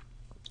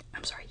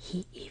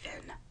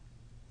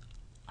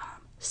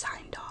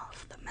signed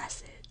off the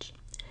message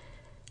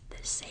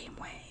the same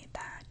way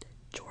that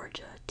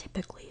Georgia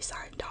typically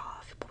signed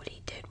off. But what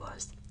he did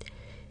was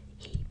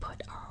he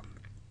put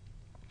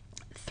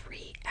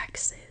 3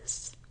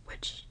 X's,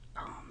 which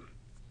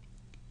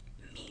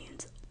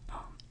means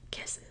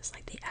kisses.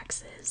 Like, the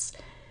X's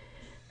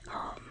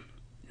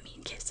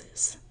mean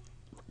kisses,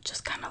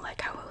 just kind of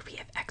like how we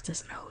have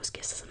X's and O's,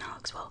 kisses and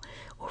hugs. Well,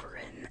 over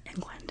in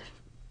England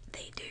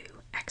they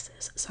do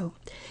X's, so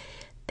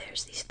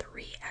there's these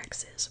 3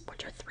 X's,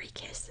 which are 3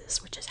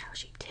 kisses, which is how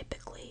she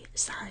typically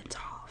signs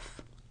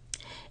off.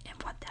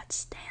 And what that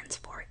stands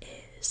for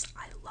is,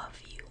 I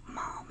love you,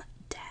 mom,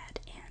 dad,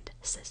 and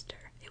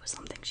sister. It was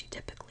something she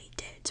typically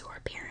did, so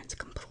her parents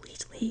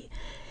completely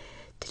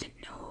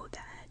didn't know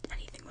that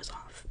anything was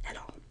off at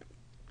all.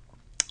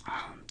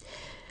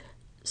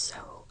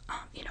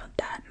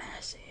 That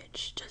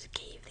message just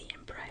gave the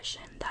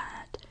impression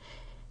that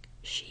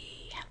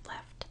she had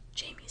left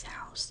Jamie's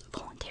house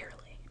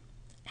voluntarily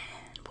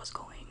and was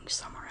going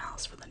somewhere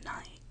else for the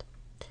night.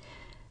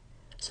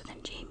 So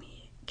then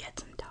Jamie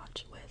gets in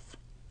touch with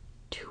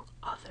 2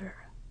 other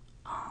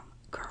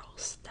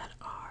girls that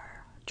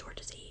are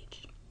George's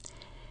age,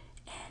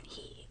 and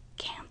he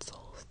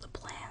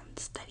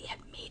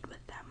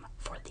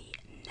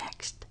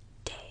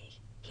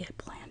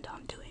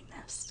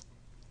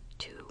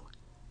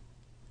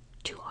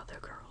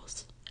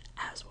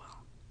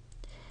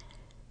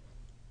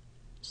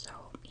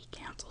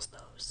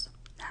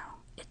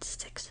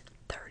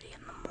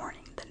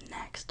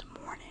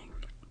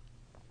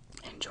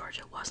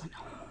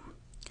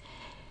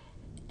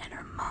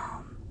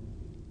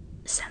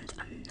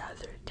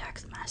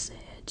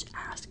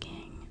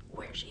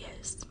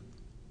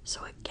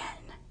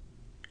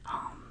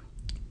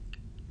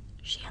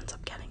she ends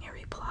up getting a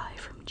reply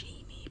from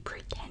Jamie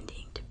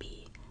pretending to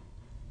be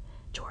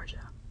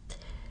Georgia.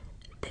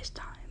 This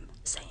time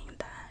saying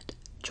that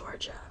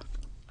Georgia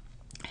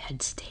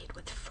had stayed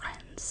with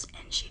friends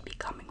and she'd be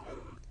coming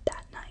home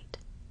that night.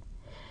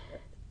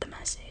 The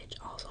message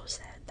also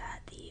said that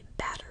the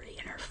battery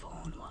in her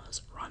phone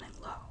was running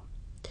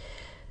low.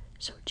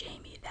 So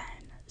Jamie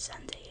then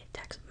sends a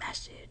text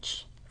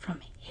message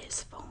from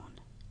his phone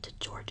to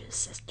George's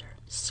sister,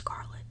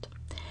 Scarlett,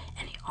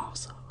 and he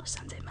also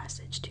sends a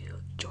message to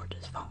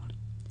George's phone,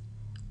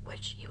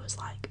 which he was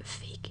like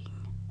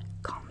faking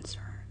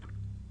concern.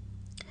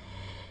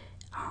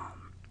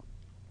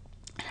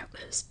 And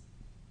it was,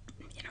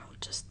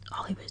 just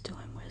all he was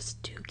doing was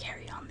to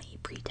carry on the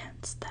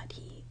pretense that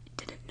he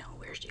didn't know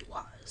where she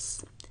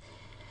was.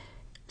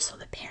 So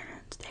the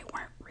parents, they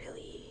weren't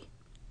really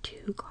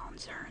too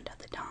concerned at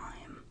the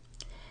time.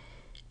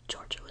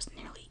 Georgia was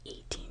nearly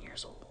 18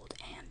 years old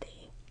and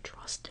they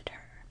trusted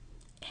her.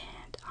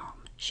 And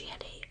she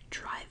had a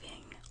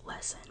driving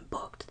lesson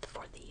booked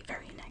for the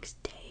very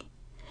next day.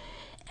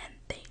 And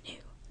they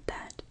knew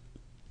that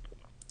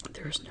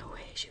there was no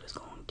way she was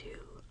going to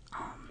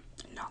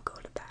not go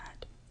to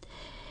that.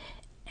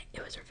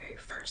 It was her very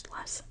first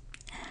lesson.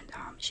 And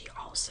she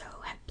also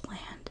had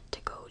planned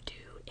to go to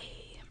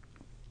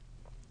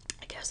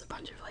a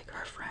bunch of like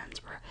her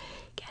friends were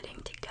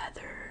getting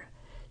together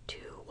to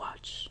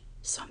watch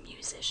some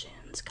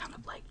musicians kind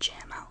of like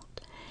jam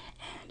out,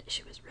 and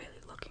she was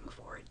really looking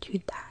forward to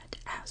that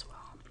as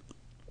well.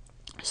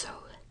 So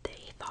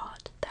they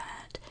thought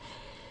that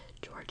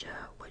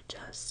Georgia would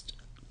just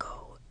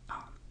go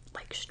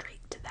like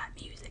straight to that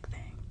music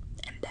thing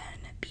and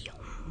then be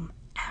home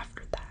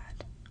after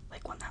that,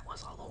 like when that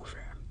was all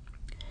over.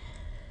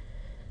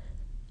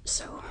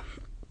 So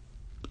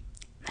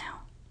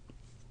now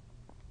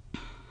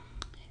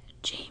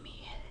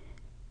Jamie,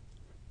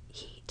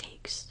 he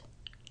takes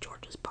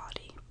George's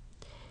body,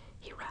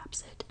 he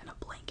wraps it in a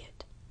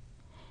blanket,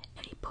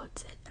 and he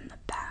puts it in the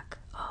back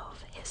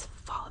of his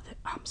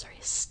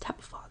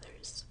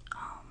stepfather's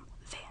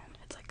van.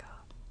 It's like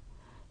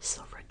a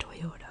silver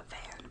Toyota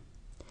van.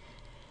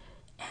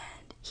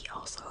 And he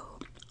also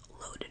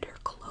loaded her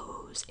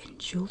clothes and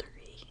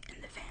jewelry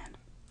in the van,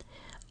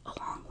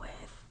 along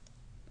with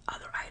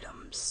other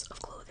items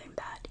of clothing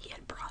that he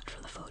had brought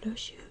for the photo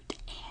shoot,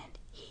 and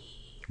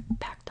he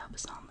packed up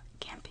some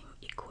camping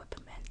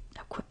equipment.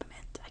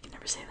 I can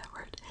never say that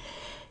word.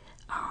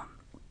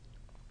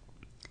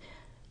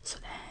 So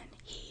then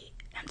he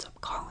ends up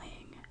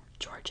calling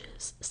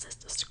George's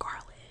sister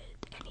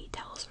Scarlett, and he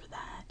tells her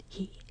that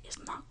he is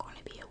not going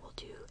to be able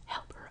to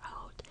help her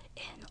out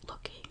in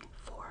looking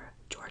for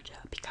Georgia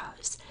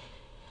because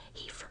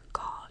he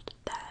forgot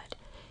that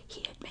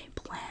he had made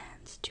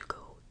plans to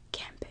go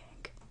camping.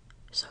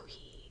 So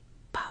he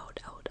bowed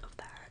out of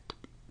that.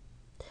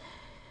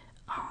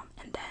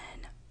 And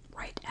then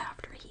right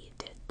after he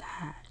did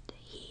that,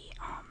 he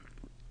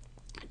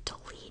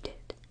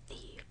deleted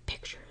the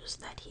pictures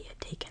that he had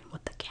taken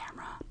with the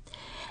camera,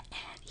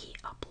 and he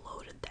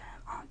uploaded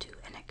them onto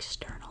an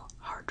external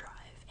hard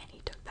drive, and he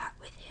took that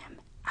with him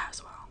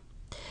as well.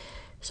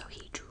 So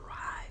he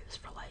drives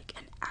for like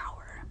an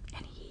hour,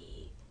 and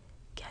he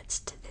gets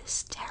to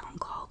this town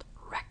called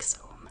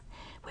Wrexham,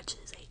 which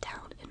is a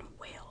town in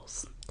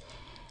Wales.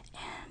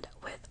 And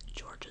with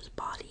George's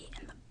body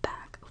in the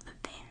back of the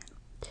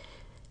van,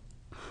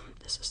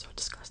 this is so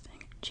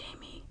disgusting.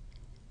 Jamie,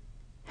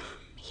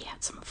 he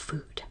had some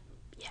food.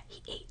 Yeah,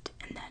 he ate,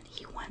 and then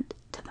he went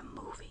to the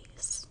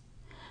movies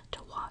to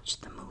watch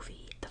the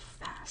movie The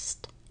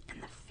Fast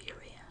and the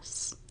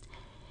Furious.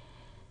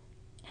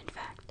 In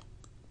fact,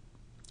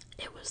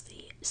 it was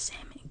the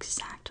same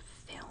exact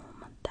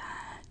film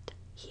that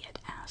he had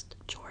asked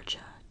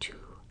Georgia to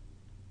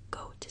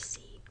go to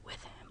see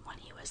with him when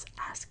he was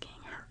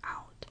asking her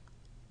out.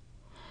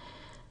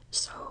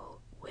 So,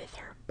 with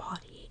her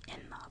body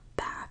in the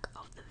back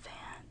of the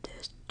van,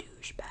 this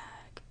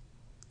douchebag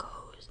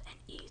goes and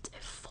eats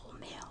a full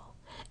meal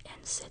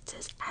and sits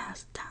his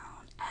ass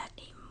down at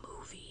a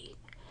movie,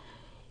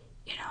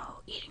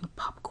 eating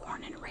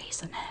popcorn and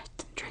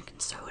raisinette and drinking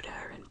soda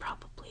and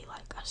probably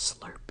like a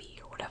Slurpee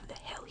or whatever the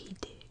hell he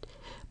did,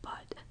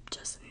 but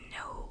just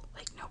no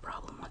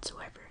problem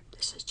whatsoever.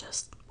 This is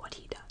just what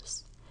he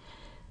does.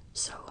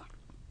 So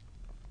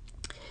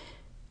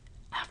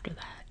after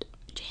that,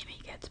 Jamie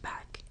gets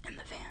back in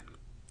the van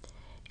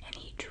and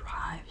he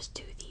drives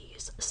to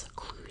these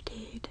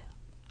secluded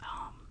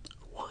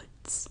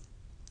woods.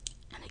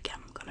 And again,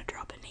 I'm gonna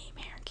drop a name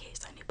here in case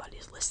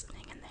anybody's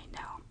listening and they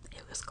know.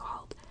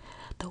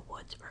 The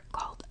woods were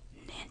called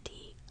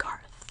Nanty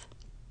Garth.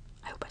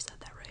 I hope I said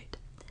that right.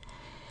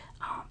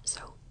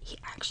 So he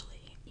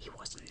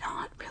was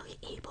not really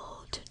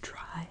able to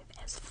drive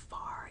as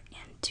far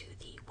into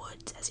the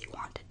woods as he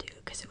wanted to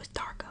because it was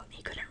dark out and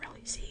he couldn't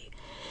really see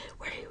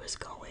where he was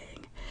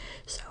going.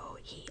 So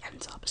he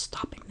ends up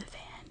stopping the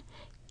van,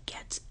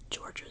 gets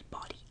Georgia's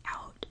body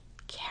out,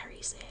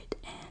 carries it,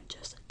 and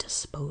just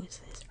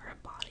disposes her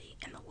body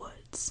in the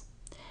woods.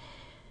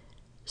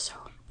 So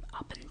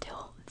up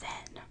until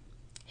then,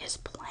 his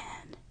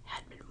plan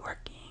had been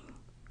working.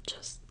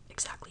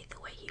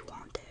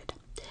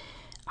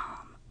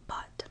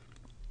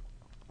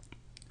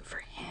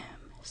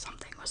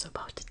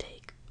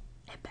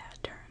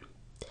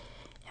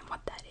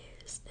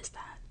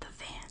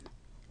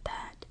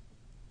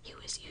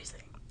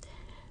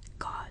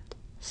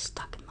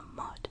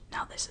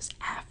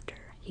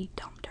 he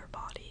dumped her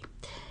body.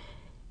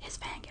 His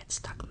van gets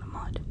stuck in the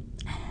mud,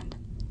 and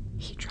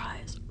he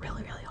tries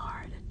really, really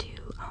hard to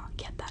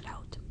get that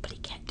out, but he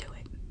can't do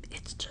it.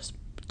 It's just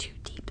too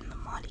deep in the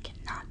mud. He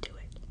cannot do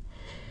it.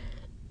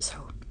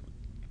 So,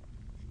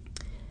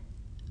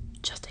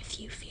 just a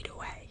few feet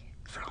away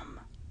from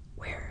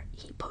where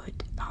he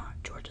put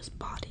George's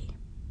body,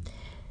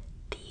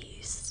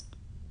 these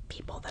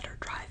people that are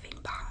driving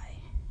by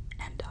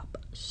end up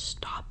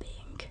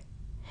stopping,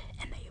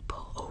 and they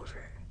pull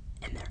over,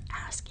 and they're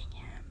asking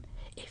him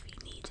if he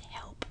needs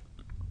help.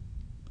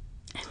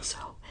 And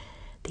so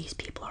these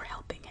people are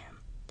helping him,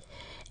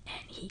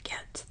 and he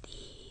gets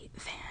the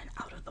van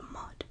out of the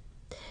mud.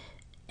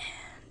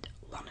 And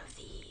one of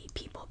the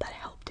people that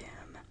helped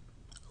him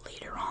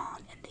later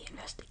on in the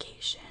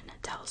investigation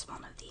tells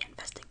one of the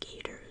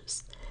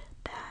investigators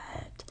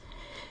that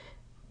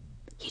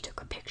he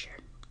took a picture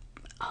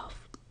of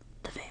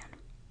the van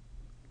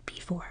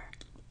before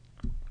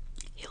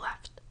he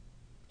left.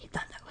 He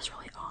thought that was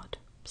really odd.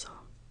 So,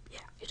 yeah,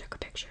 he took a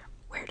picture.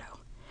 Weirdo.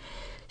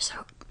 So,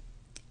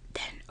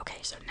 then, okay,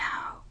 so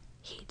now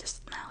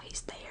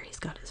he's there, he's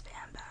got his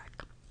van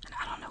back. And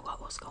I don't know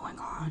what was going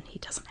on. He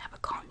doesn't have a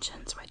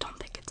conscience, so I don't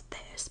think it's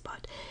this,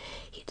 but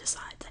he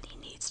decides that he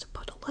needs to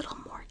put a little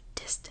more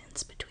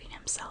distance between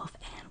himself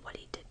and what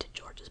he did to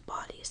George's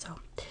body. So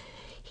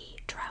he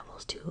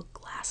travels to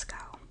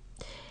Glasgow,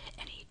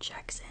 and he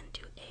checks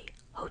into a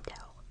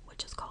hotel,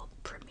 which is called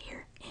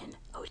Premier Inn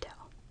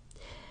Hotel.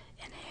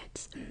 And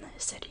it's in the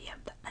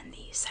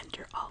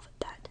center of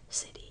that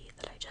city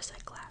that I just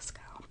said,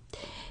 Glasgow.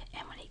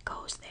 And when he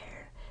goes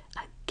there,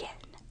 again,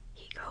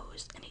 he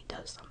goes and he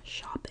does some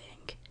shopping.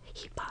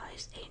 He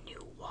buys a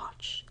new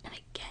watch, and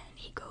again,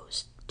 he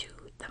goes to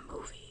the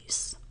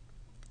movies.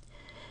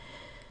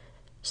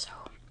 So,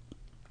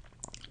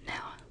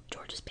 now,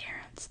 George's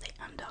parents, they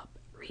end up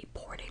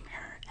reporting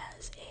her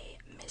as a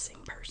missing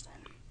person,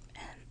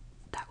 and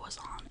that was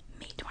on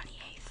May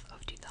 28th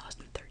of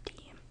 2013.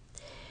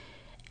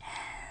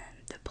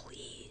 And the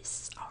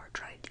police are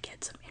trying to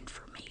get some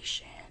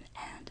information,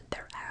 and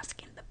they're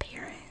asking the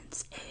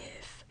parents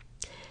if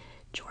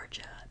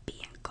Georgia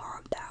being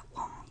gone that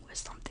long was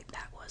something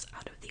that was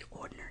out of the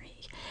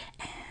ordinary,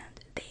 and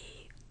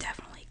they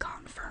definitely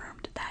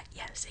confirmed that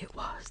yes, it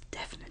was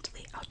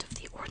definitely out of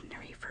the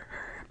ordinary for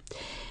her.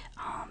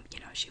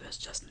 She was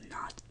just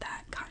not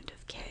that kind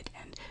of kid,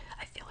 and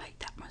I feel like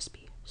that must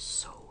be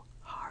so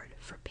hard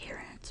for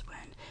parents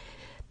when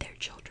their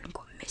children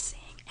go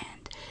missing,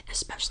 and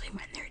especially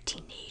when they're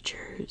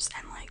teenagers,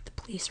 and like the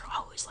police are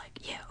always like,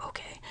 yeah,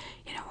 okay,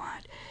 you know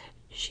what,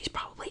 she's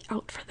probably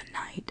out for the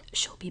night,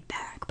 she'll be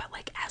back. But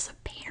like, as a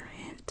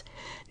parent,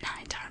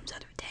 9 times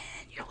out of 10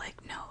 you're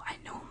like, no, I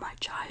know my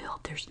child,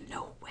 there's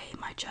no way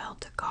my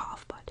child took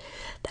off. But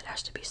that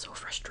has to be so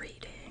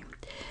frustrating.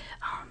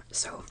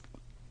 So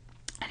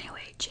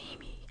anyway,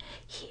 Jamie,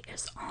 he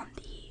is on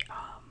the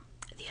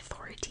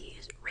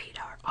authorities'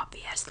 radar,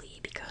 obviously,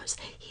 because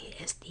he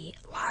is the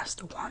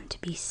last one to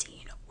be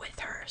seen with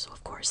her. So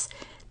of course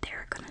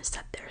they're gonna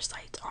set their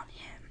sights on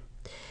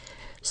him.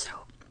 So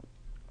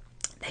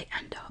they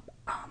end up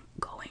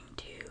going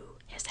to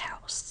his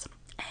house,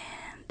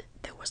 and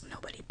there was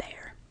nobody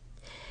there.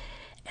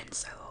 And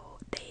so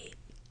they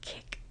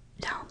kick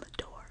down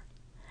the door,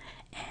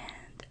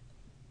 and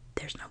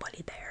there's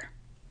nobody there.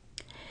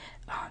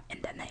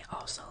 And then they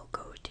also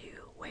go to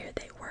where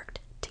they worked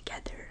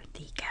together,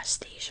 the gas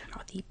station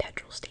or the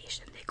petrol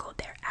station. They go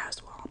there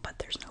as well, but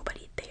there's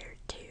nobody there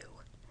too.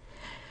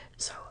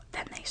 So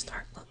then they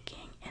start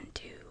looking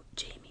into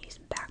Jamie's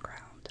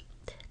background.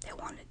 They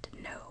wanted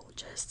to know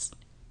just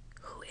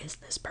who is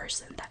this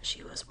person that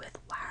she was with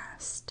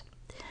last.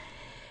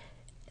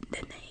 And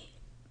then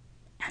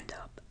they end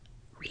up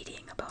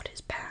reading about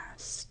his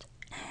past,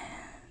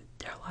 and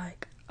they're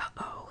like,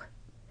 uh-oh,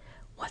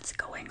 what's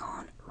going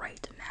on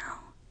right now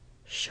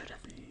should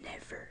have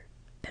never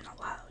been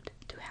allowed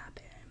to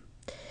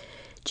happen.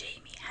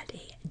 Jamie had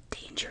a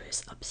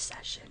dangerous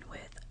obsession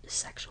with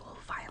sexual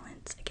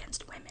violence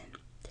against women,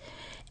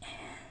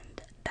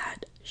 and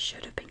that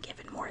should have been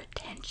given more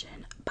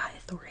attention by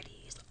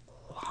authorities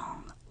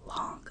long,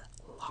 long,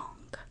 long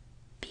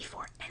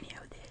before any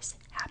of this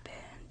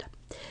happened.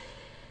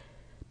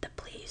 The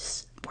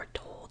police were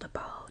told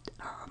about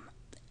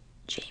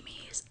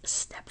Jamie's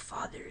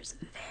stepfather's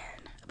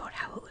van, about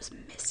how it was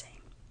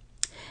missing,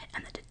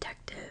 and the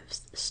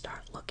detectives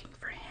start looking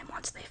for him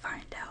once they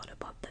find out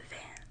about the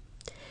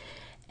van.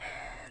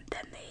 And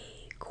then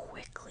they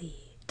quickly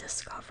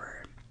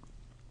discover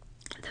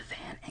the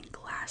van in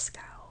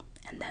Glasgow,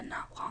 and then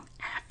not long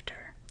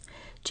after,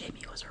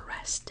 Jamie was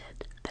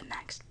arrested the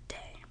next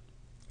day.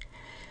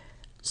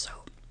 So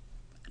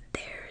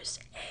there's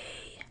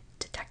a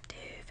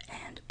detective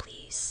and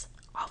police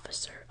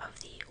officer of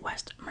the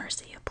West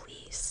Mercia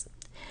Police,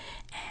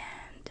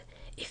 and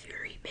if you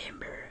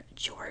remember,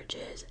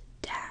 George's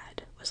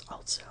dad was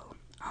also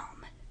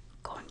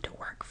going to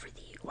work for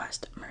the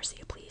West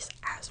Mercia Police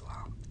as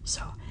well.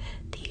 So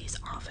these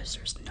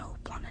officers know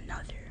one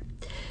another.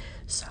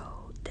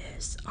 So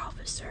this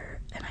officer,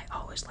 and I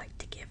always like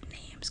to give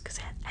names because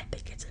I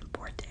think it's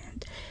important,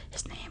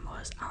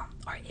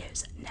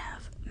 is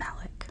Nav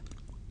Malik,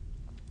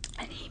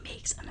 and he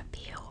makes an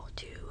appeal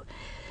to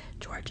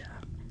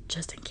Georgia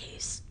just in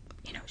case,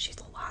 she's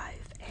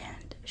alive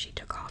and she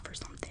took off or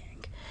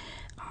something.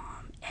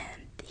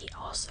 And he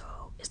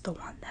also is the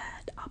one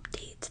that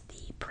updates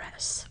the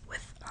press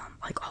with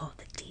like all of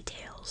the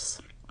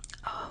details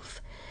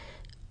of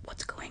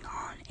what's going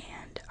on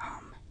and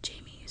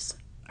Jamie's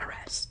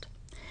arrest.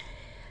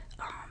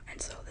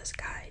 And so this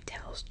guy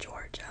tells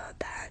Georgia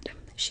that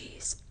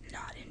she's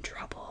not in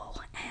trouble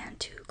and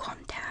to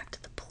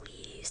contact the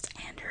police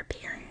and her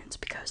parents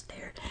because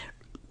they're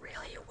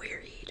really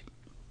worried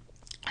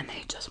and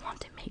they just want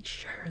to make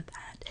sure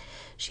that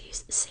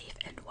she's safe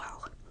and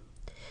well.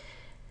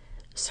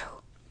 So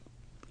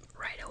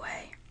right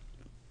away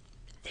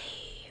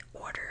they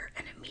order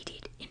an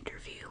immediate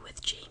interview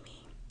with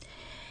Jamie,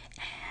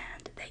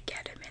 and they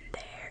get him in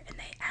there and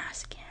they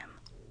ask him,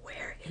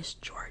 where is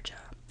Georgia?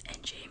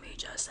 And Jamie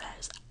just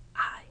says,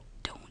 I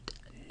don't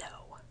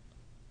know.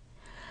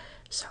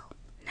 So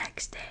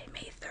next day,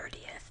 May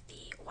 30th,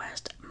 the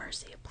West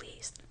Mercia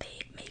police,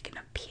 they make an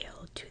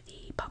appeal to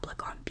the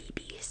public on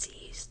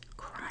BBC's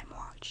Crime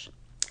Watch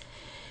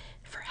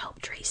for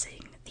help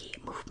tracing the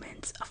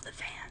movements of the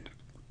van.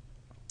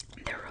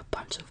 There were a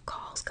bunch of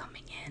calls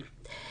coming in,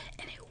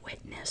 and a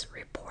witness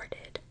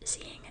reported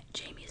seeing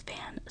Jamie's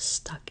van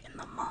stuck in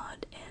the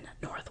mud in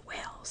North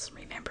Wales.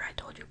 Remember I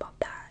told you about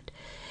that?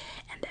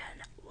 And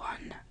then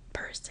one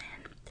person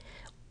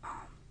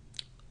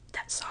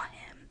that saw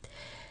him,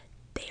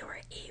 they were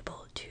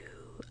able to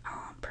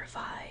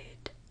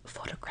provide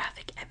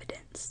photographic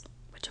evidence,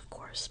 which of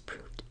course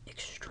proved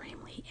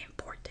extremely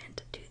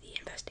important to the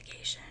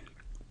investigation.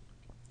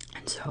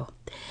 And so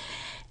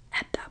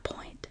at that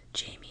point,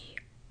 Jamie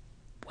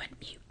went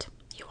mute.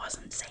 He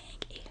wasn't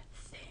saying a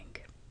thing.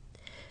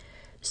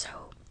 So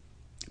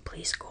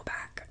police go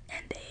back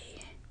and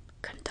they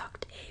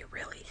conduct a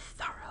really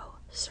thorough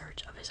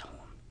search of his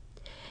home,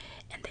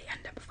 and they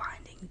end up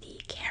finding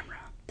the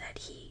camera that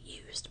he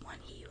used when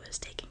he was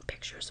taking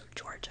pictures of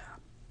Georgia.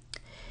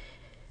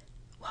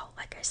 Well,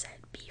 like I said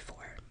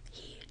before,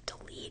 he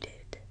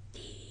deleted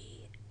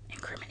the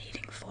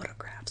incriminating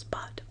photographs,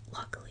 but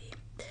luckily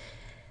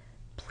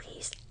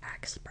police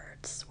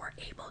experts were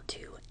able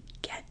to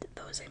get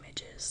those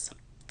images,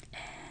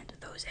 and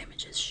those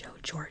images show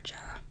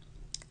Georgia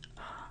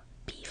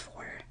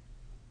before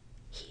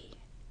he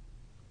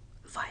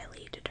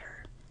violated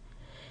her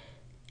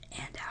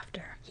and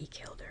after he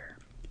killed her.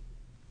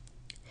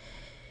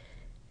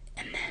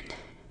 And then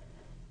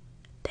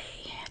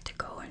they had to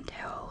go and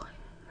tell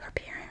her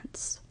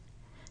parents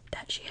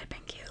that she had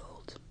been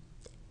killed,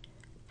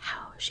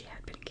 how she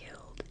had been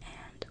killed,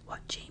 and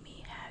what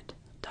Jamie had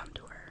done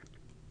to her.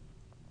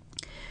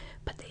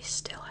 But they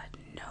still had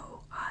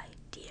no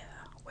idea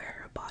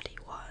where her body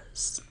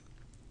was.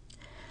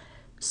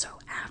 So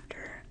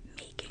after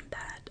making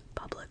that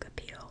public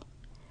appeal,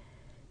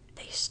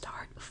 they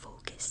start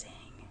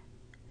focusing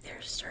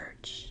their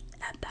search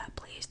at that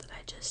place that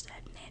I just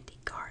said, Nandy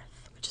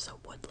Garth, which is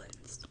a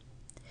woodlands.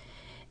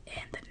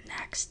 And the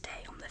next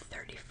day, on the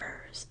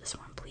 31st, is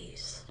when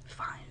police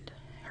find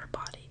her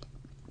body.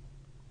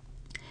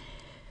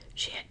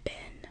 She had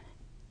been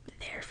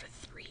there for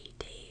 3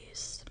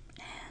 days,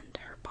 and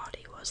her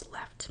body was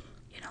left,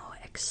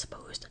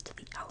 exposed to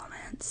the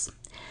elements.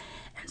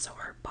 And so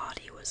her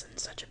body was in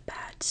such a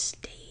bad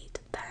state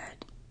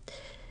that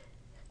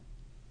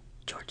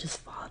George's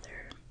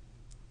father,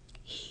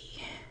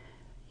 he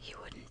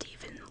wouldn't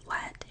even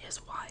let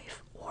his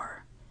wife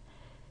or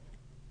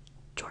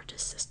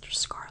George's sister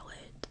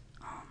Scarlett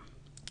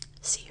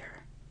see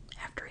her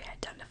after he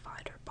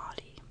identified her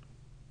body.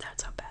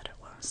 That's how bad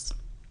it was.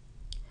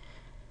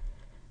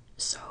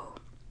 So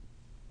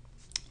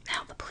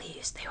now the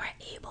police, they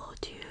were able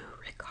to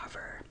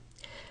recover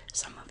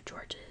some of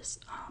George's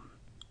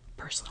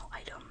personal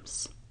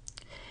items,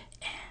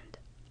 and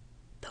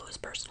those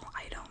personal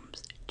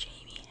items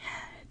Jamie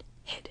had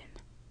hidden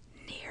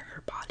near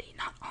her body,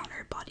 not on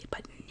her body,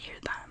 but near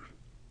them.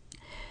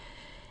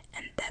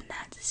 And then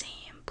that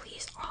same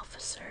police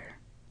officer,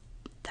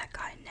 that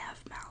guy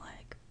Nav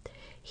Malik,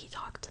 he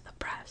talked to the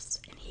press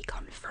and he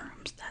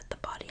confirms that the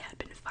body had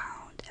been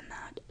found and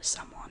that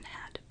someone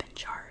had been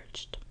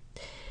charged.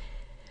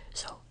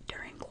 So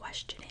during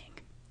questioning,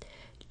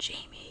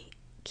 Jamie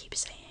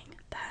keeps saying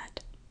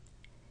that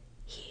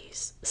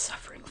he's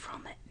suffering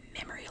from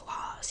memory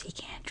loss. He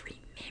can't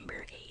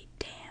remember a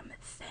damn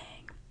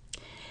thing.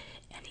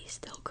 And he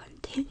still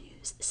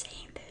continues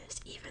saying this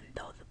even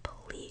though the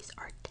police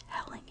are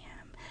telling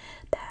him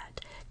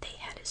that they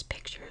had his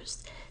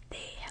pictures,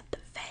 they had the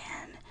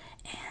van,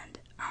 and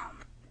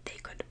they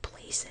could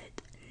place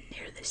it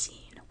near the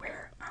scene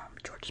where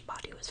George's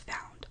body was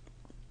found,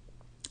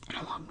 and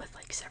along with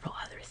like several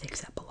other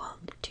things that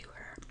belonged to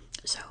her.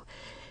 So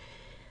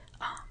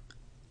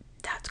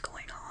that's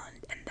going on.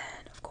 And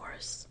then of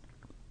course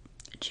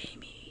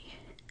Jamie,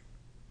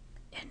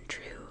 in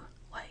true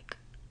like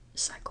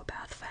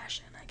psychopath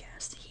fashion, I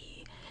guess,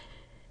 he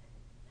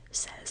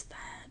says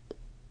that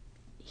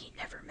he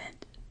never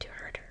meant to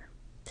hurt her,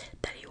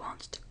 that he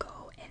wants to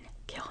go and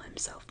kill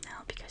himself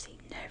now because he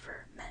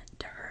never meant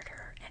to hurt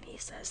her, and he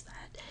says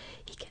that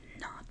he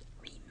cannot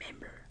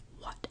remember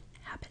what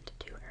happened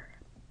to her.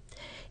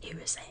 He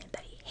was saying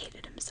that he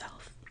hated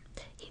himself,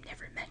 he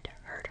never meant to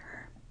hurt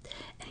her,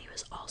 and he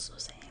was also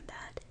saying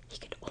that he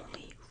could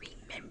only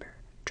remember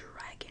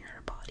dragging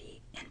her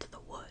body into the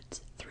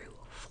woods through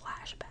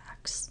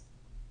flashbacks.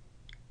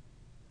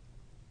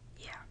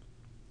 Yeah.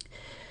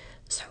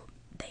 So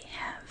they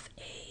have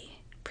a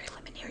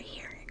preliminary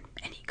hearing,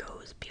 and he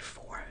goes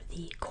before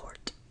the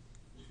court,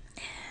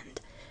 and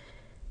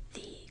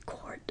the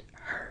court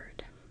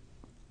heard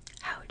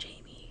how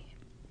Jamie,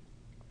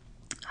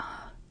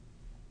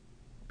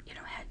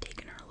 had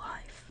taken her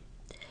life.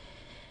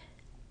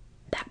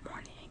 That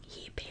morning,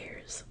 he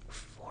appears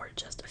for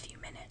just a few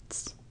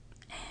minutes,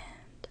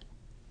 and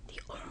the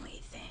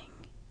only thing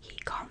he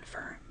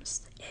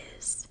confirms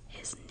is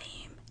his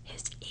name,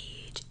 his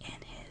age,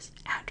 and his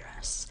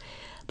address.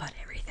 But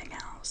everything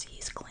else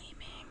he's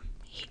claiming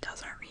he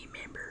doesn't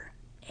remember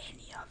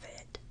any of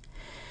it.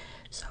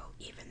 So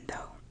even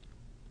though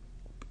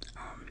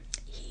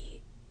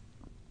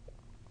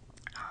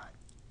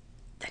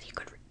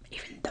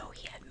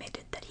he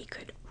admitted that he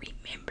could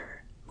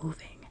remember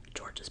moving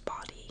George's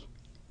body,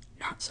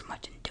 not so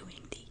much in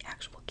doing the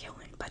actual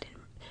killing, but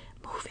in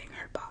moving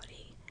her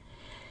body,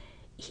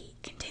 he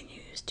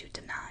continues to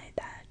deny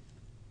that,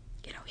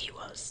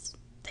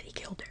 that he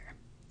killed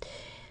her.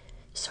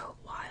 So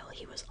while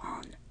he was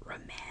on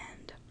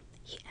remand,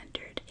 he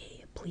entered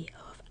a plea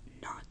of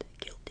not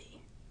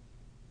guilty,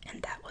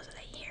 and that was at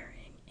a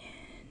hearing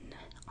in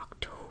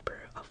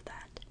October of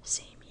that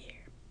same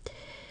year.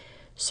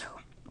 So,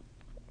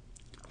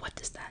 what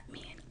does that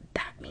mean?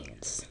 That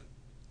means,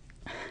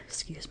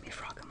 excuse me,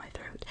 frog in my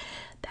throat,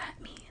 that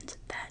means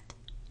that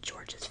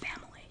George's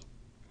family,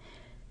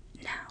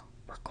 now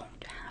we're going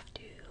to have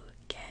to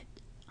get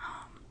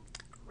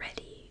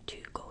ready to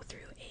go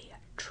through a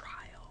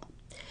trial,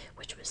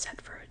 which was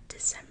set for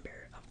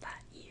December of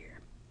that year.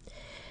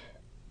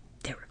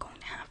 They were going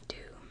to have to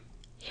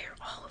hear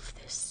all of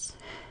these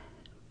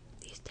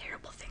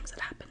terrible things that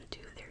happened to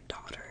their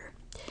daughter,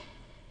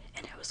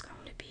 and it was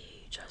going to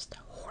be just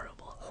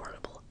horrible,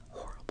 horrible,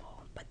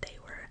 horrible, but they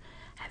were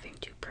having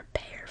to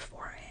prepare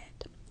for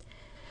it.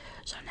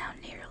 So now,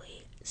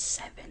 nearly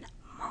 7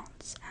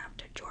 months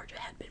after Georgia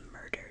had been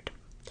murdered,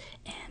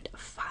 and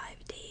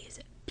 5 days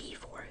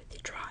before the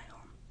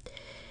trial,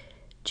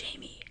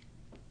 Jamie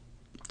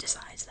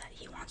decides that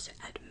he wants to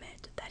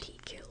admit that he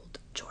killed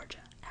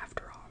Georgia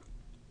after all.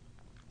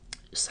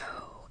 So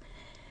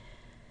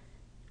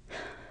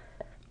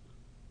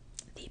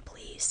the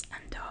police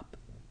end up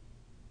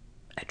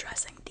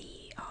addressing the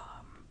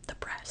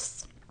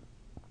press,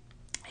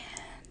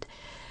 and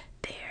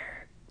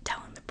they're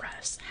telling the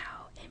press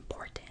how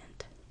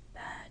important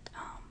that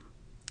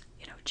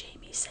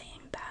Jamie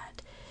saying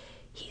that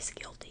he's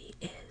guilty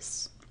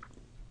is,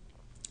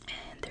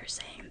 and they're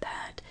saying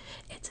that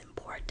it's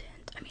important,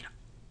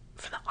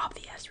 for the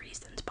obvious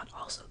reasons, but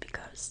also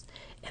because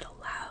it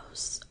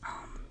allows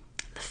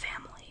the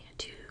family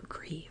to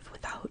grieve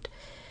without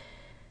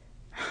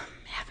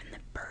having the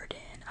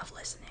burden of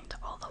listening to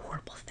all the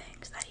horrible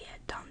things that he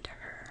had done to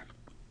her.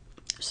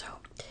 So,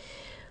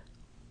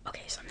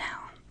 okay, so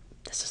now,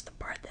 this is the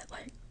part that,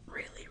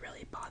 really,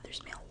 really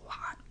bothers me a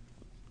lot.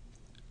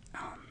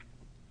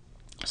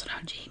 So now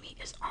Jamie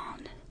is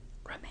on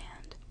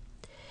remand,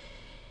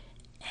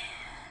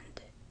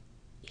 and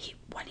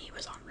when he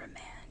was on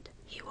remand,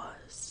 he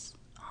was,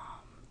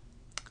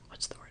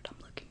 what's the word I'm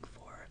looking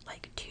for?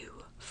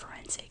 2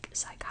 forensic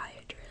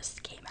psychiatrists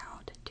came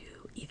out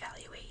to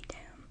evaluate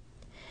him,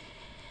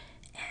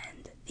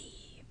 and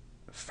the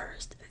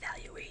first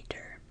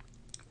evaluator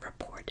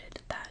reported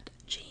that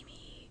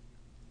Jamie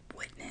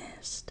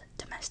witnessed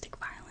domestic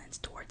violence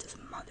towards his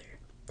mother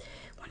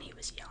when he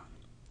was young,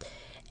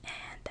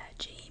 and that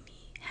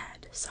Jamie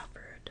had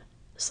suffered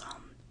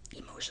some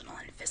emotional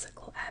and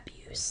physical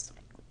abuse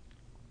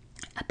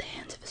at the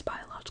hands of his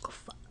biological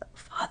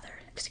father,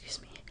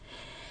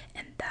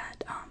 and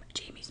that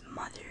Jamie's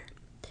mother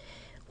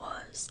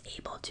was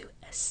able to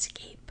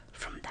escape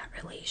from that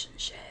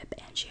relationship,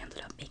 and she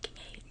ended up making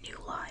a new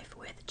life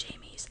with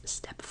Jamie's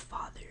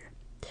stepfather.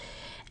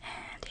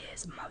 And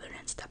his mother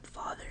and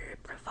stepfather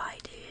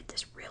provided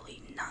this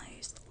really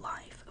nice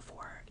life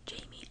for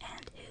Jamie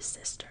and his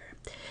sister.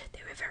 They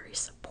were very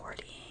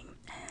supporting,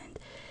 and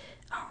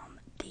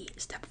the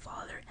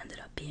stepfather ended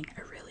up being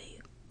a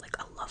really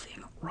a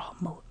loving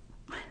role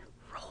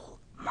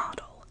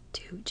model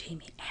to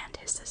Jamie and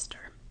his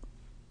sister.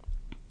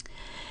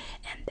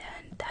 And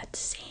then that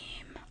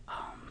same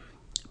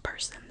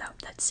person,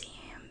 that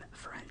same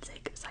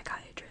forensic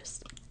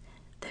psychiatrist,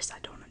 this I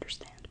don't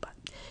understand, but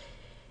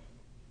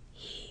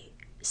he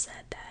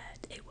said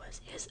that it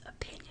was his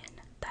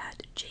opinion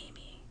that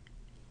Jamie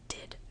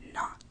did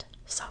not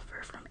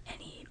suffer from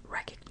any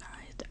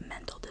recognized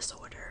mental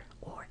disorder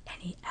or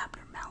any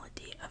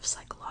abnormality of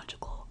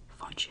psychological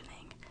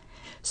functioning.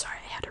 Sorry,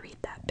 I had to read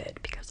that bit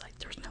because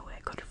there's no way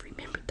I could have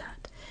remembered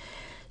that.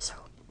 So,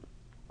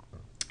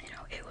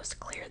 it was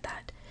clear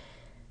that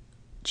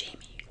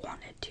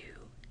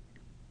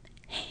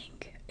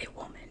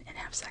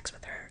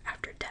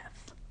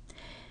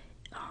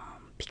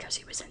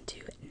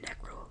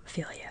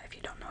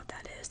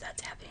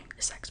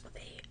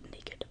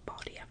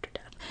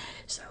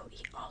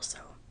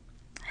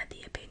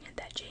the opinion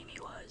that Jamie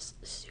was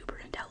super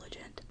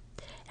intelligent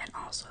and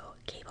also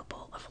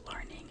capable of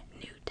learning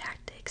new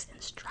tactics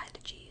and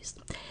strategies,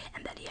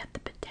 and that he had the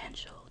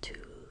potential to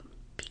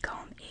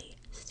become a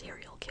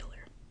serial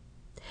killer.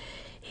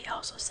 He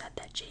also said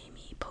that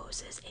Jamie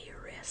poses a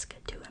risk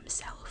to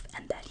himself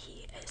and that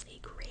he is a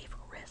grave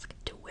risk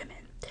to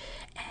women,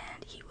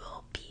 and he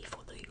will be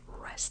for the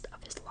rest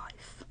of his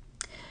life.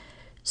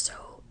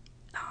 So,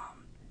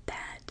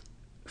 that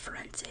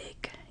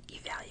forensic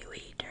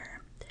evaluator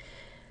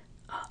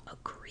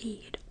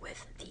agreed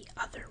with the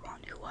other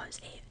one, who was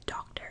a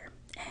doctor,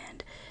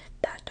 and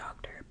that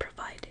doctor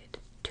provided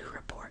two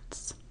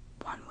reports.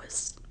 One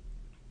was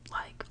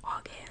like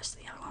August,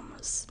 the other one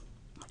was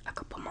a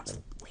couple months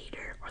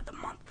later, or the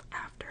month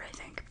after, I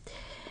think.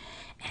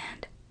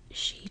 And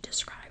she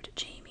described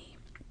Jamie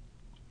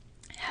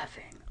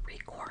having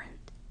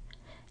recurrent,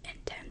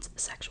 intense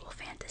sexual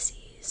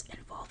fantasies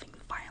involving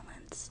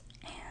violence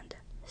and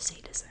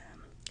sadism.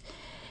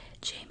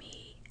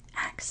 Jamie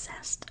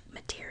accessed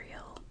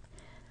material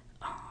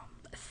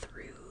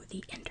through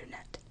the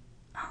internet,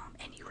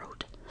 and he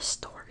wrote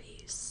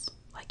stories.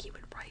 Like, he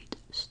would write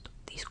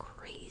these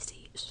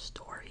crazy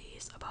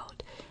stories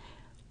about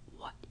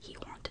what he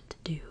wanted to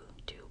do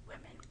to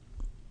women.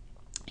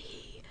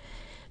 He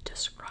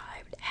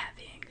described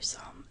having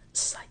some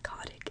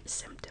psychotic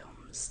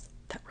symptoms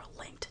that were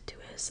linked to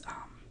his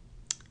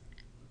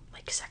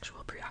like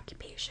sexual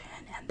preoccupation,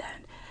 and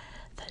then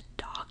the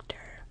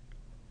doctor,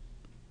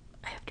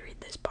 I have to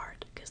read this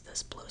part because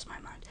this blows my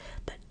mind.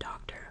 The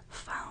doctor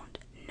found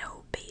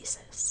no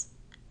basis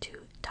to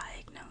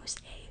diagnose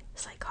a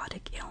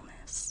psychotic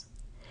illness,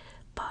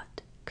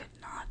 but could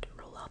not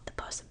rule out the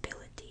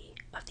possibility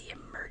of the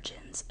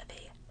emergence of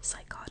a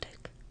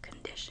psychotic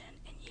condition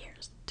in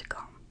years to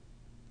come.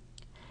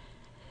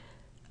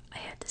 I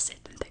had to sit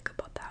and think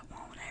about that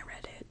one when I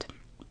read it.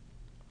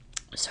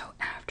 So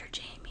after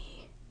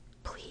Jamie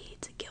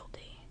pleads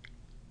guilty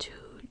to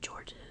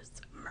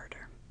George's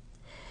murder,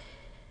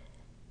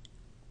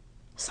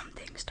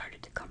 something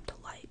started to come to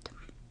light,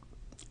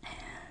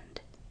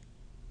 and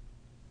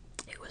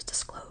it was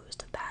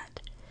disclosed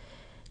that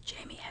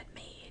Jamie had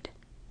made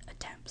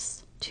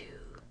attempts to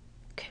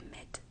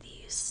commit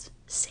these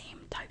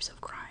same types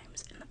of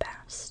crimes in the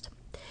past.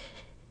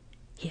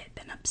 He had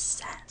been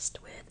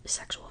obsessed with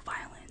sexual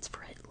violence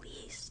for at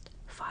least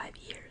 5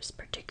 years,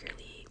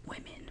 particularly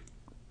women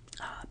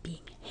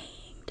being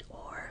hanged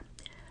or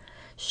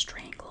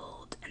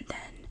strangled, and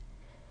then,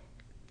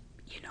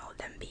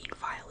 them being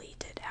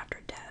violated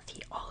after death.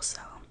 He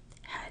also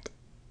had,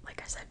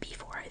 like I said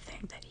before, I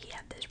think that he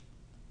had this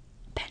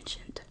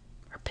penchant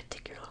or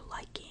particular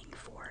liking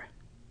for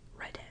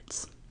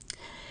redheads.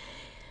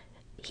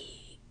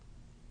 He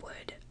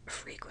would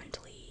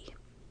frequently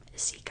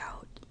seek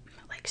out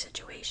like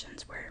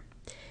situations where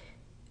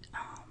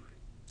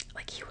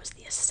like he was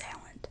the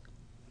assailant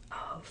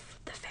of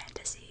the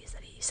fantasies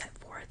that he set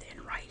forth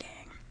in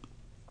writing.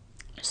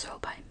 So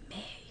by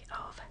May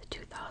of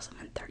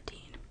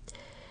 2013,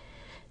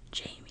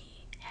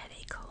 Jamie had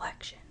a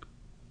collection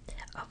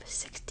of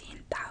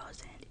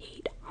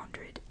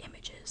 16,800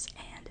 images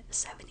and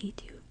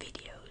 72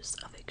 videos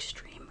of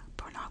extreme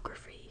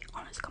pornography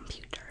on his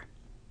computer.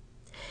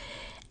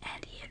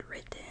 And he had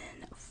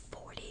written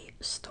 40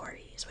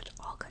 stories, which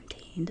all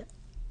contained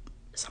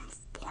some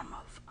form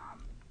of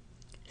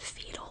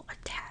fetal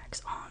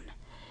attacks on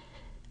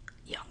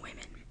young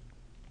women,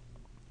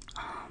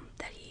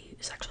 that he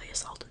sexually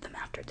assaulted them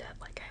after death,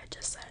 like I had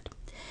just said.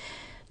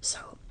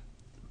 So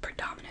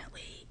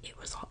predominantly it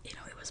was all, it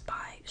was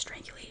by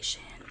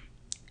strangulation,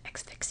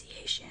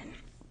 asphyxiation,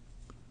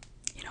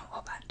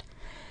 all that.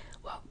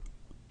 Well,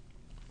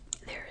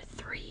 there are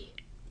 3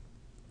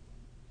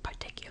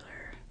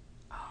 particular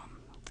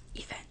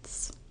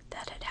events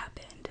that had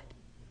happened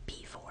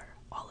before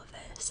all of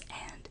this,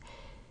 and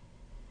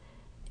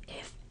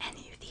if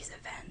any of these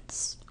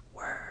events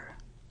were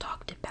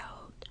talked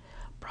about,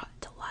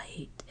 brought to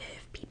light,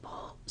 if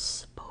people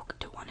spoke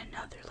to one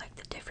another, like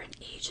the different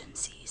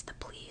agencies, the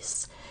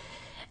police,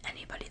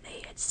 anybody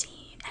they had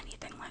seen,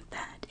 anything like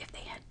that, if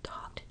they had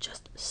talked,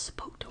 just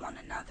spoke to one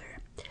another,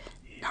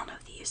 none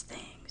of these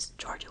things,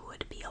 Georgia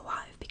would be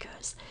alive,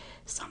 because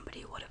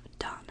somebody would have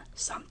done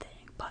something.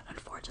 But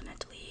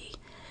unfortunately,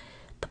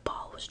 the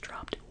ball was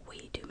dropped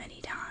way too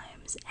many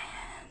times,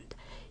 and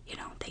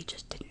they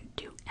just didn't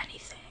do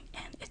anything.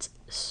 And it's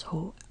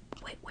so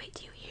wait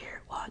do you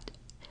hear what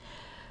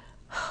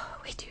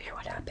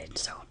happened?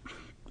 So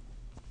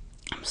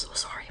I'm so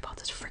sorry about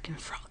this freaking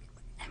frog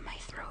in my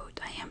throat.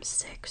 I am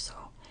sick, so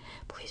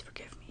please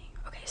forgive me.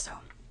 Okay, so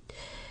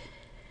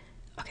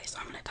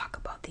I'm gonna talk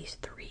about these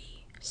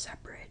 3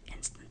 separate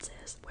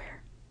instances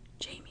where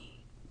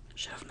Jamie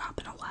should have not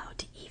been allowed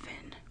to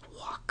even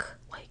walk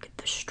like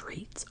the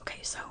streets.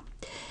 Okay, so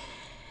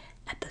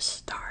at the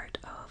start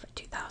of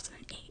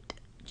 2008,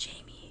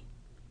 Jamie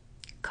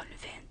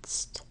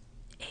convinced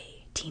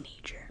a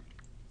teenager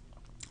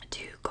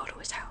to go to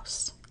his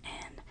house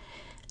and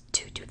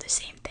to do the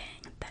same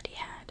thing that he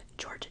had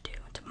Georgia do,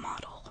 to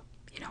model,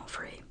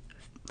 for a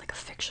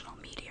fictional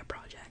media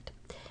project.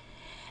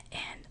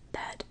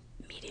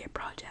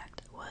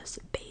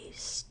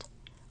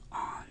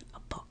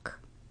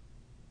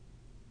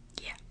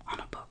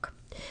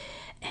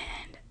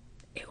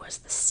 was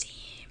the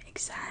same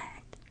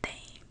exact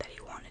thing that he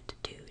wanted to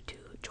do to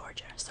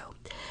Georgia. So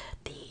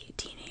the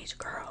teenage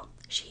girl,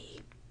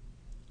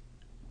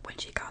 when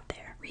she got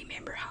there,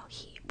 remember how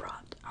he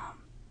brought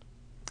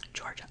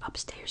Georgia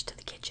upstairs to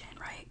the kitchen,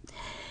 right?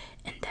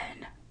 And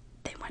then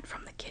they went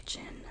from the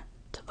kitchen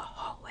to the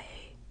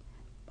hallway,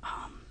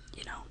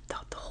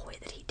 the whole way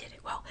that he did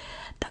it. Well,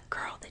 the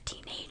girl, the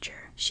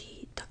teenager,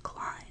 she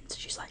declines.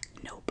 She's like,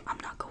 nope, I'm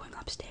not going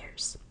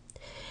upstairs.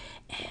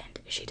 And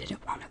she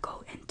didn't want to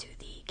go into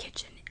the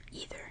kitchen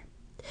either.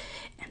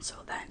 And so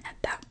then at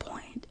that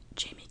point,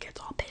 Jamie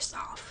gets all pissed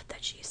off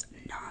that she's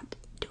not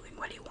doing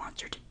what he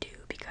wants her to do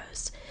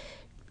because,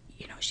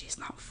 she's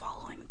not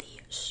following the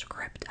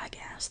script, I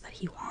guess, that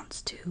he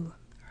wants to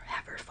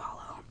have her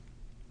follow.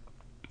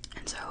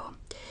 And so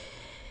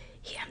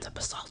he ends up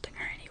assaulting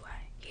her anyway.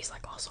 He's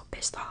like also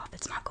pissed off.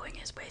 It's not going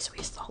his way, so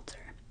he assaults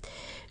her.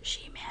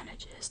 She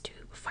manages to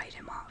fight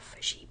him off.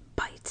 She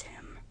bites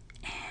him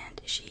and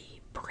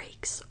she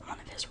breaks one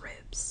of his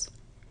ribs.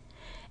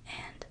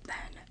 And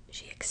then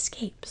she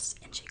escapes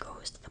and she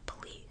goes to the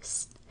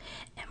police.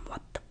 And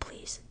what the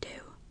police do,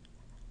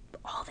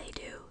 all they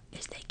do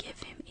is they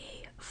give him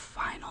a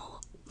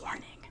final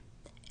warning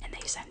and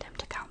they send him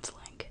to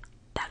counseling.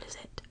 That is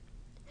it.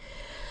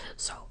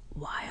 So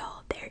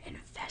while they're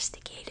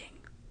investigating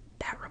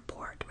that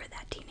report where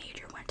that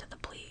teenager went to the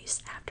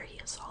police after he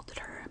assaulted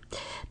her,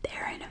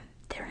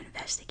 they're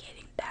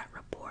investigating that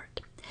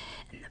report,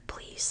 and the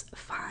police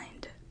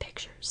find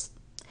pictures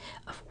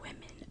of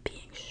women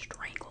being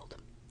strangled,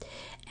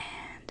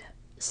 and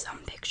some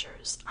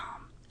pictures.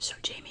 So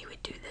Jamie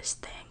would do this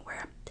thing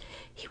where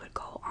he would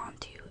go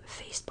onto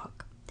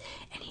Facebook,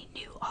 and he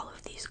knew all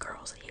of these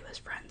girls that he was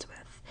friends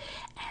with,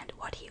 and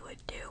what he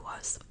would do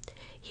was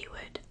he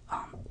would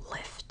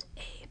lift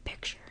a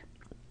picture.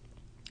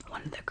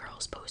 One of the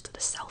girls posted a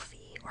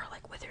selfie or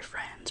like with her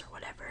friends or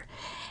whatever,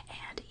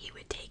 and he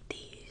would take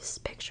these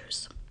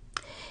pictures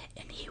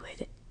and he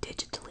would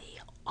digitally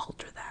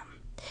alter them,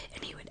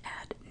 and he would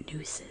add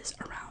nooses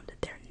around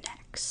their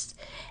necks.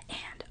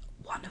 And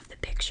one of the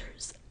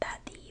pictures that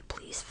the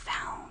police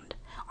found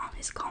on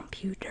his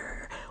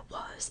computer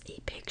was a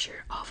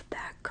picture of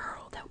that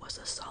girl that was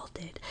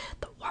assaulted,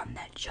 the one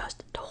that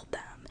just told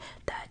them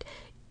that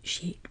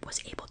she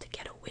was able to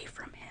get away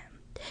from him.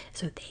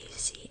 So they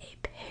see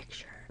a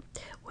picture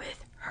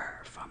with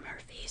her from her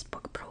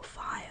Facebook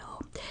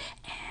profile,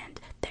 and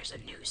there's a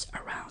noose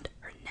around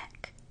her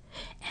neck,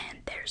 and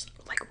there's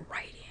like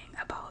writing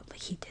about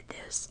like he did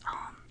this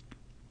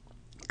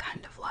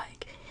kind of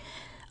like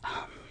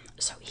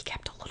so he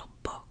kept a little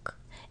book,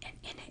 and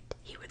in it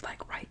he would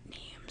like write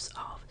names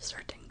of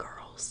certain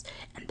girls,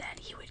 and then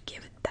he would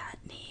give that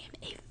name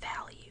a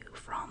value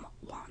from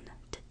 1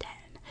 to 10,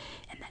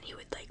 and then he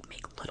would like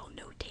make little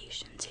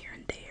notations here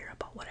and there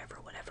about whatever.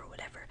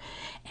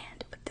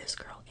 And with this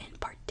girl in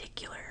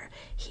particular,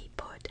 he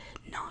put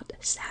not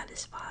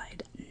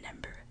satisfied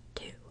number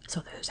 2.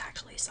 So there's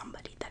actually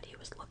somebody that he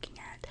was looking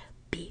at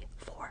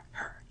before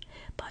her,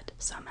 but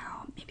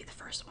somehow maybe the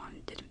first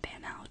one didn't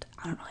pan out.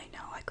 I don't really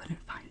know, I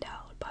couldn't find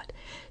out, but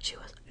she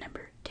was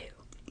number 2.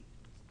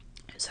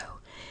 So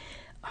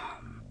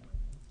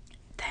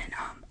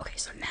okay,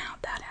 so now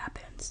that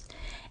happens,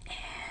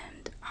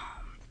 and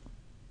I'm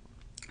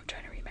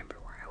trying to remember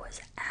where I was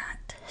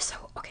at. So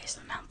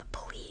now the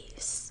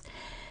police,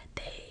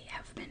 they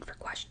have been for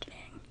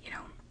questioning,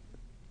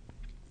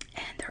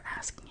 and they're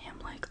asking him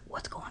like,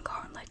 what's going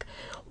on? Like,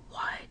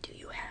 why do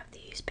you have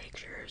these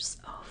pictures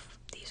of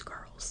these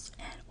girls?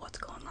 And what's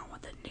going on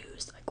with the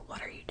news? Like,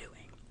 what are you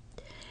doing?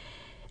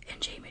 And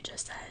Jamie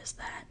just says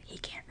that he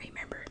can't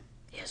remember.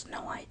 He has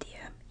no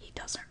idea. He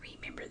doesn't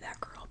remember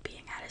that girl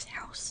being at his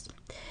house.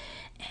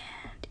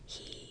 And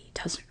he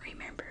doesn't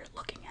remember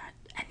looking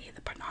at any of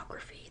the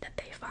pornography that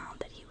they found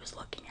that he was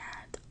looking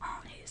at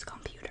on his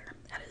computer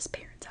at his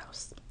parents'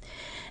 house.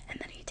 And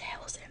then he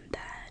tells him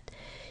that,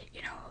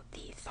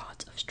 the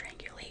thoughts of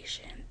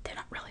strangulation, they're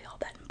not really all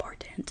that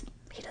important.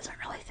 He doesn't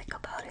really think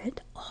about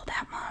it all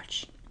that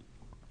much.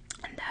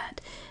 And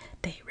that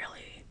they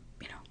really,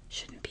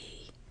 shouldn't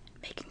be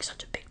making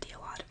such a big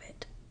deal out of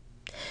it.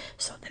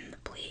 So then the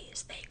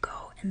police, they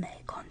go and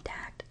they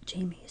contact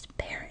Jamie's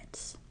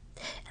parents,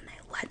 and they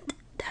let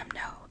them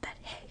know that,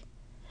 hey,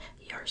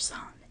 your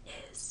son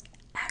is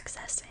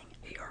accessing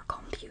your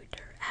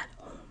computer at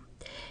home,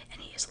 and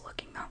he is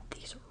looking up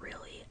these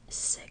really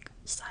sick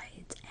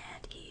sites,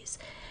 and he's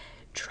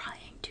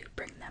trying to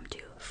bring them to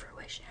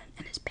fruition.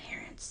 And his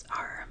parents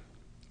are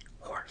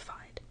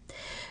horrified.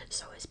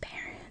 So his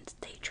parents,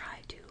 they try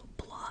to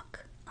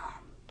block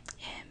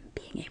him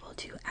being able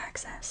to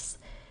access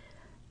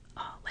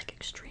like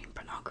extreme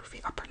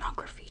pornography or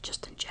pornography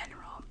just in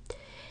general,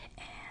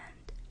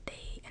 and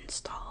they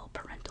install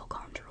parental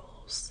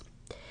controls.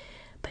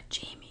 But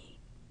Jamie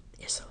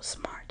is so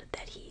smart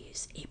that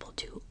he's able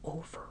to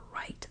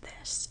overwrite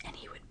this, and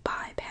he would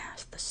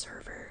bypass the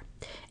server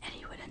and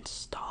he would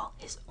install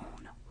his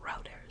own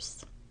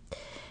routers.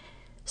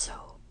 So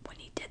when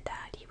he did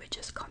that, he would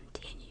just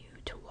continue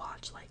to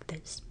watch like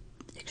this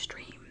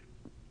extreme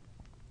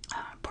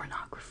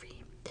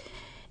pornography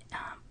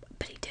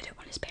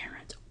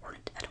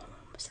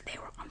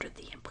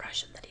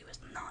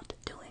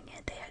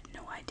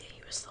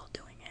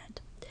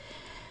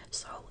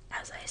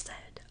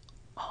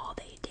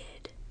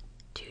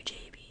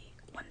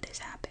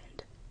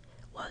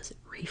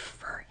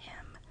refer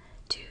him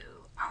to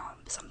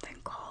something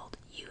called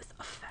youth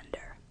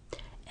offender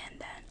and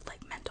then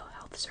like mental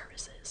health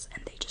services,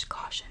 and they just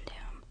cautioned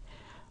him.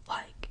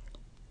 Like,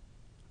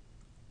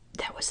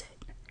 that was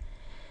it.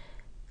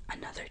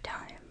 Another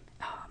time,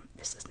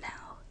 this is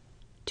now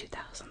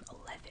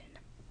 2011,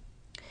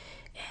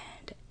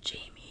 and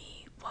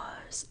Jamie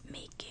was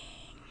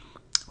making,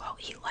 well,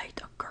 he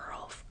liked a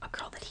girl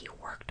that he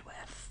worked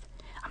with.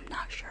 I'm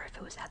not sure if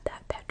it was at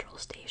that petrol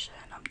station,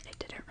 it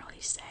didn't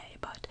really say,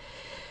 but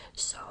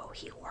so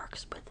he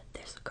works with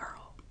this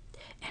girl,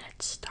 and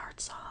it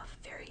starts off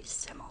very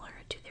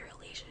similar to the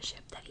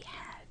relationship that he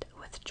had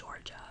with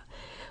Georgia,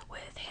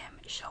 with him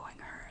showing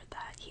her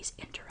that he's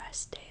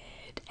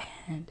interested,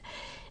 and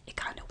it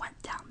kind of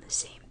went down the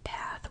same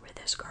path where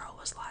this girl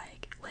was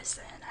like,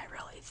 listen, I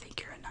really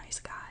think you're a nice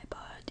guy,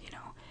 but, you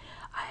know,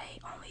 I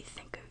only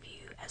think of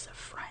you as a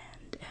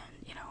friend,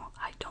 and, you know,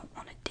 I don't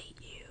want to date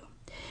you.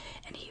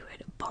 And he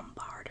would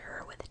bombard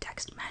her with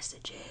text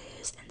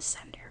messages and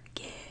send her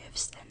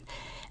gifts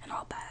and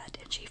all that,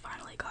 and she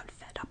finally got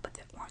fed up with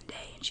it one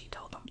day, and she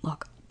told him,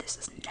 look, this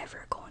is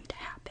never going to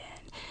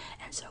happen.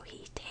 And so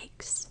he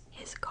takes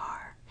his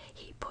car,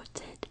 he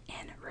puts it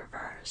in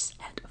reverse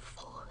at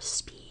full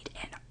speed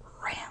and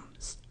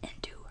rams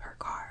into her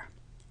car.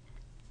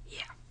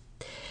 Yeah.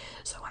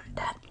 So when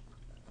that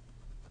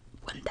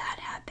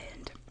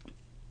happened,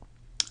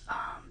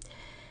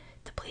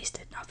 the police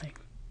did nothing.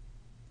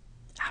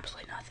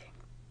 Absolutely nothing.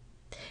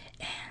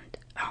 And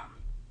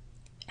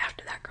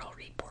after that girl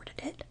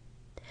reported it,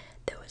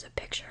 there was a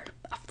picture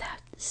of that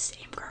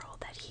same girl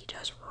that he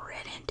just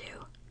ran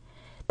into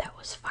that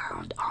was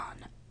found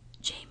on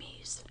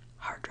Jamie's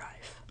hard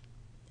drive.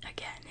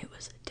 Again, it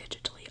was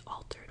digitally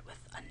altered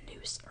with a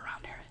noose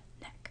around her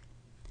neck.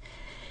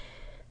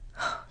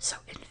 So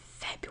in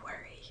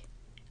February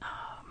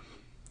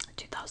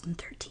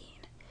 2013,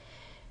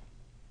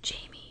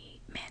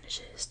 Jamie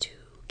manages to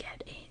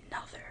get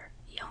another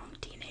young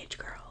teenage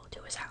girl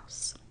to his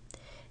house,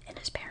 and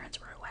his parents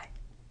were away.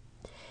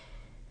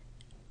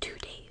 2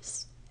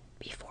 days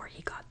before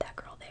he got that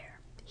girl there,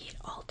 he had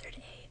altered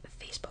a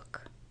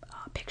Facebook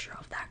picture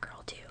of that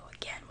girl too,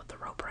 again with the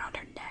rope around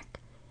her neck,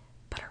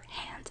 but her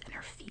hands and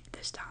her feet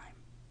this time.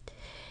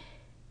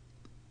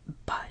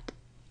 But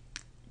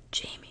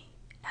Jamie,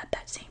 at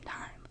that same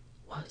time,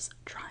 was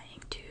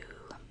trying to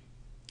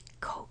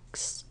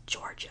coax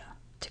Georgia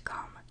to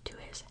come to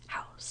his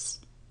house.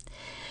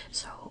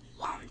 So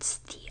once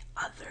the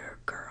other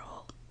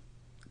girl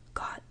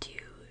got to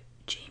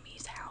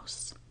Jamie's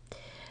house,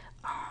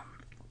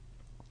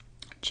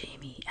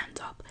 Jamie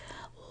ends up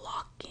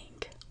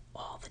locking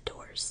all the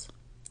doors.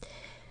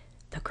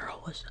 The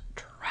girl was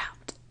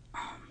trapped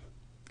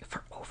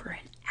for over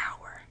an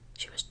hour.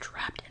 She was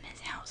trapped in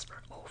his house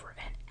for over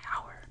an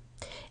hour,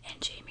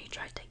 and Jamie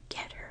tried to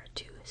get her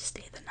to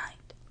stay the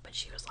night, but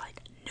she was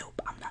like,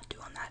 nope, I'm not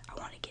doing that. I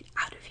want to get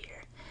out of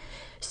here.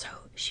 So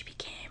she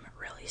became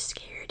really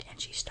scared, and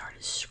she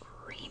started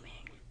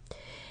screaming,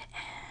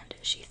 and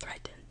she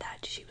threatened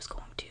that she was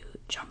going to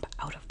jump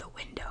out of the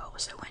window.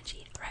 So when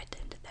she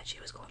threatened that she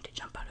was going to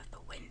jump out of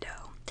the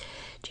window,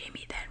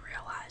 Jamie then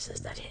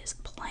realizes that his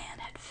plan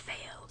had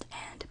failed,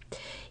 and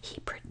he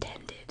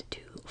pretended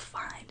to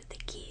find the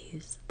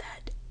keys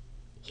that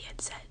he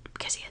had said,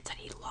 because he had said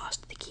he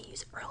lost the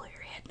keys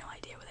earlier. He had no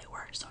idea where they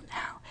were. So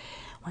now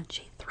when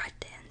she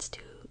threatens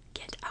to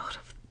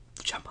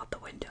jump out the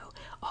window,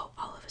 all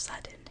of a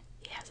sudden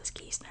he has his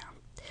keys now.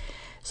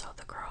 So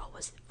the girl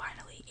was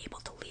finally able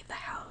to leave the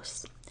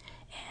house,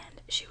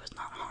 and she was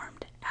not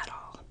harmed at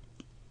all.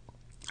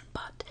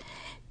 But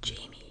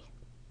Jamie,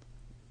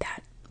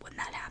 when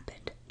that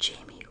happened,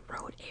 Jamie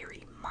wrote a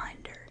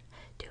reminder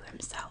to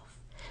himself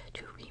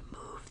to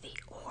remove the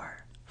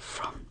oar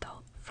from the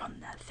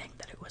thing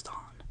that it was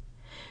on,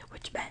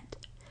 which meant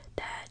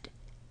that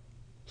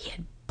he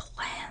had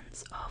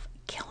plans of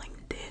killing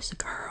this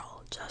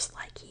girl just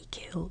like he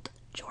killed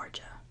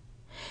Georgia.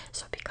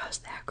 So because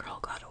that girl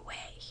got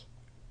away,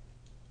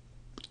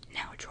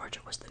 now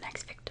Georgia was the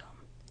next victim.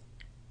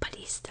 But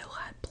he still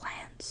had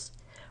plans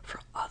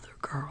for other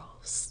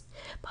girls.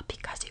 But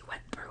because he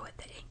went through with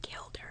it and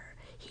killed her,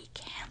 he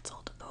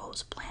canceled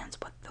those plans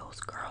with those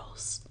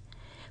girls.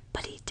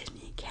 But he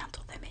didn't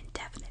cancel them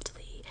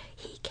indefinitely.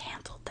 He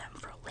canceled them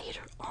for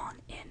later on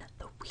in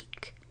the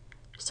week.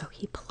 So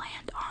he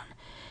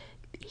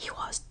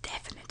was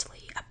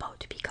definitely about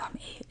to become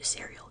a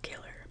serial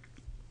killer.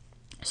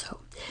 So,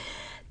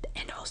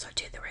 and also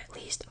too, there were at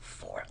least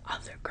 4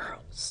 other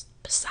girls.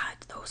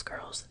 Besides those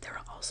girls, there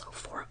were also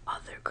 4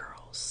 other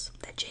girls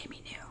that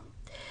Jamie knew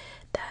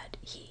that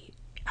he,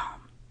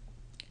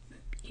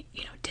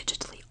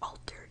 digitally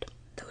altered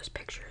those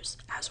pictures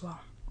as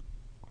well.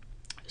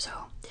 So,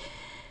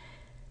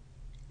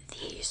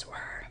 these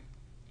were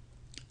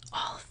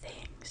all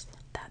things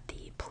that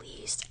the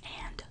police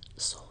and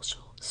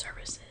social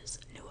services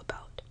knew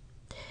about.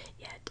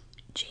 Yet,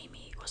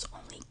 Jamie was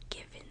only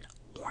given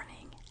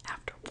warning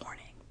after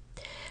warning.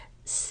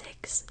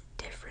 6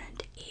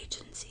 different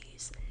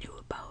agencies knew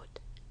about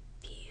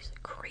these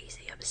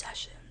crazy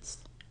obsessions,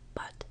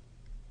 but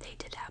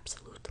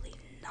absolutely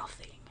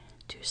nothing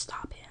to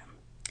stop him.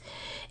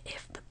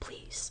 If the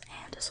police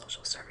and the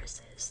social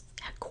services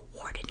had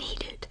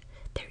coordinated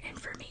their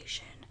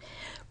information,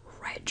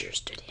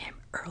 registered him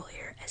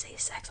earlier as a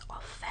sex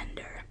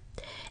offender,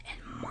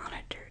 and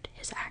monitored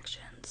his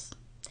actions,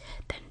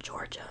 then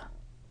Georgia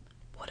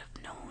would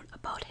have known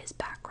about his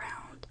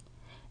background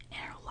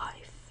and her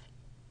life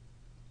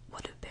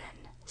would have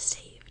been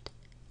saved.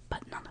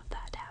 But none of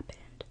that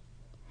happened.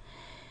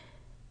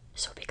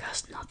 So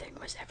because nothing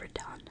was ever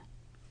done,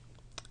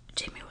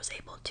 Jamie was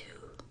able to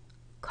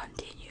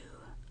continue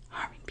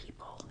harming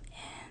people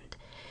and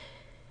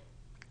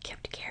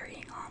kept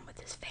carrying on with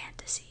his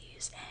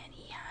fantasies, and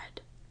he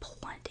had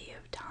plenty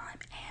of time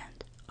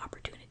and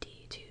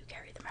opportunity to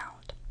carry them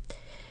out.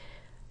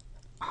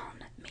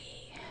 On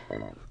May,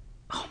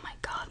 oh my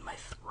god, my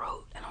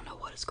throat, I don't know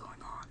what is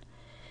going on.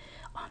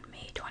 On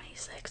May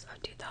 26th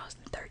of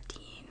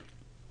 2013,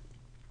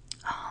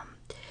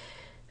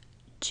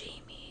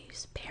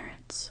 Jamie's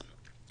parents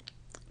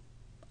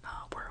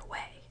were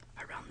away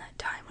around that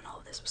time when all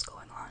of this was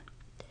going on.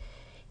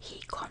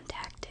 He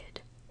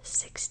contacted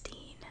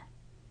 16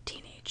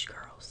 teenage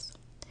girls,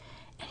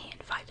 and he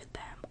invited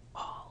them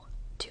all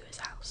to his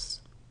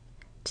house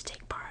to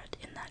take part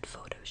in that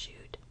photo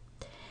shoot.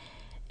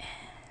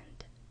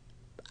 And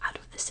out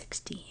of the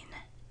 16,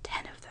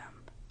 10 of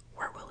them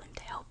were willing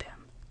to help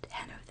him.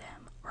 10 of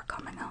them were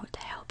coming out to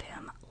help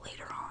him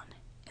later on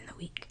in the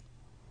week.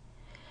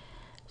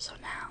 So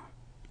now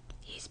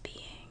he's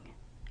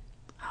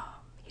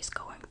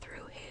going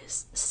through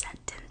his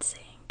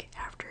sentencing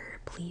after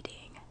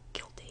pleading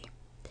guilty.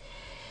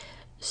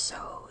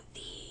 So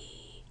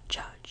the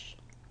judge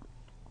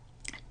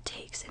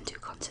takes into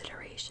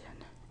consideration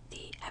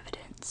the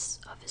evidence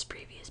of his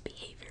previous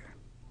behavior,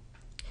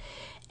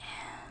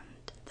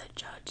 and the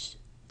judge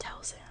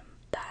tells him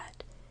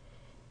that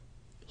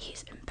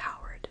he's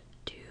empowered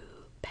to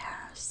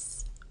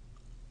pass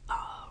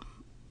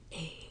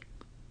a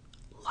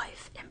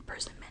life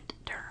imprisonment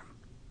term,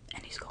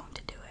 and he's going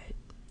to do it.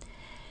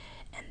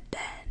 And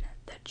then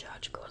the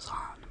judge goes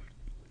on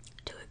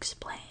to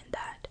explain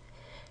that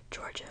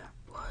Georgia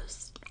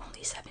was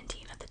only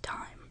 17 at the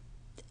time,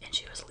 and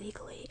she was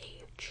legally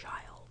a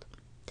child.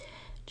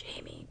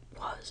 Jamie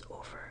was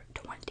over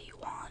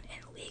 21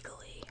 and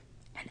legally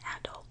an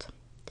adult.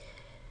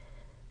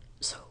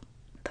 So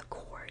the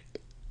court,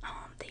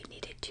 they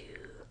needed to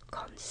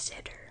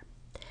consider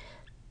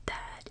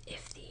that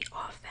if the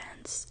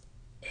offense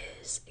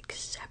is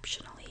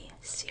exceptionally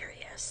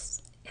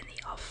serious and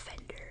the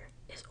offender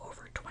is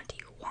over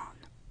 21,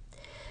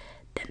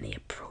 then the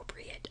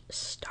appropriate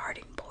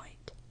starting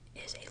point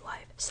is a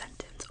life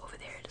sentence. Over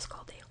there it is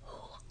called a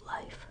whole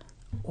life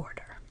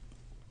order.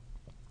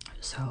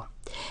 So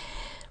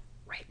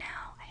right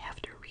now I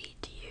have to read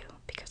to you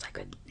because I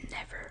could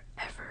never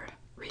ever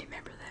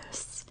remember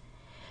this.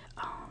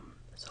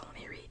 So let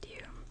me read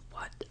you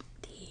what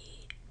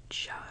the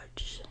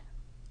judge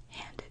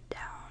handed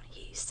down.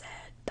 He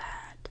said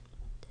that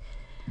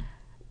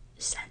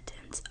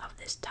sentence of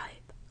this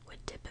type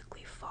would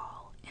typically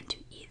fall into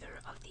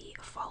either of the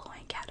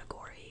following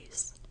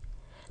categories: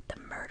 the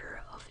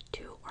murder of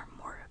 2 or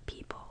more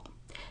people,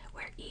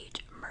 where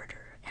each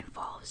murder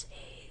involves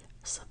a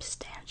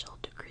substantial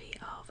degree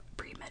of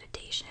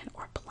premeditation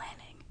or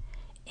planning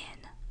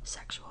in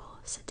sexual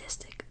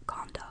sadistic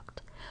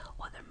conduct,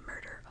 or the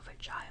murder of a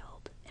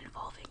child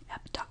involving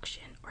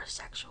abduction or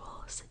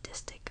sexual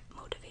sadistic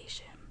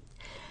motivation.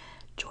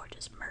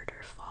 George's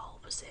murder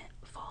falls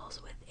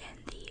within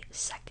the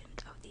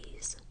second of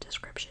these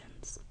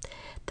descriptions.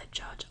 The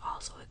judge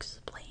also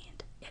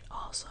explained it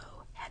also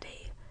had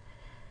a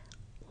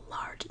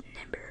large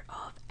number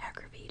of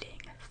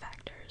aggravating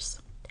factors.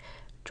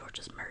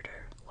 George's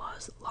murder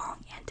was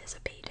long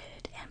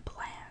anticipated and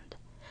planned,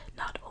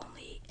 not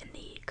only in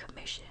the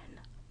commission,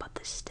 but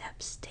the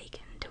steps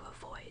taken to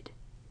avoid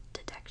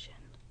detection.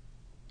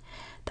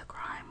 The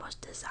crime was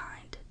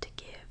designed to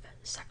give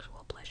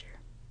sexual pleasure.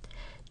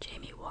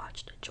 Jamie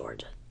watched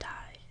Georgia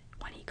die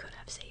when he could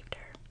have saved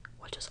her,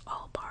 which is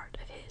all part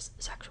of his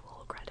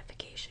sexual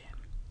gratification.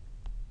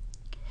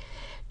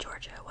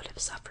 Georgia would have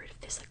suffered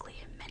physically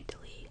and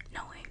mentally,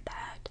 knowing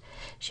that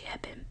she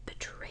had been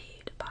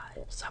betrayed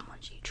by someone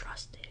she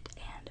trusted,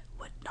 and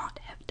would not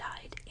have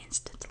died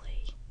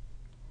instantly.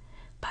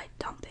 By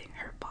dumping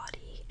her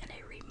body in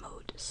a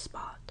remote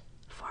spot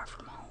far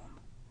from home,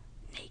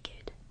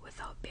 naked,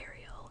 without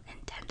burial,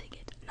 intending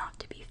it not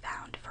to be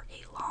found for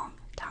a long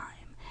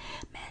time,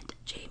 meant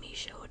Jamie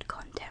showed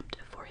contempt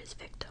for his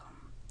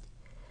victim.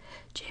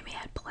 Jamie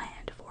had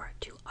planned for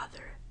 2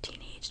 other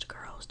teenaged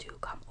girls to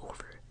come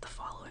over the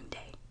following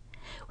day,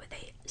 with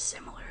a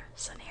similar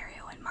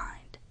scenario in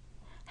mind,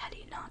 had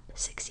he not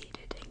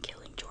succeeded in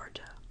killing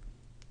Georgia.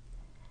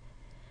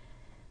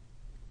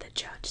 The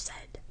judge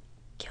said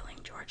killing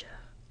Georgia,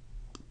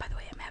 by the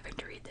way, I'm having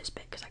to read this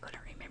bit because I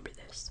couldn't remember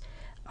this.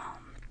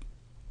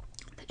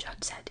 The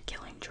judge said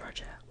killing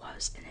Georgia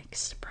was an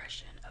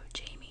expression of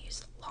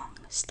Jamie's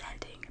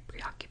long-standing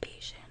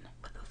preoccupation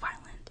with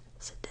violent,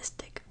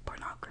 sadistic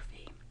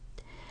pornography.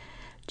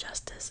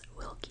 Justice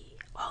Wilkie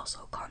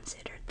also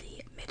considered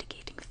the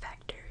mitigating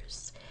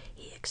factors.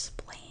 He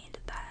explained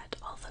that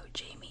although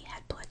Jamie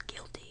had pled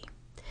guilty,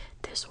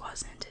 this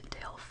wasn't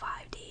until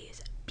 5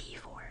 days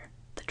before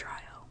the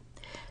trial,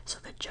 so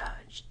the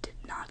judge did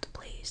not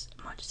place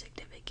much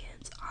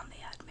significance on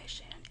the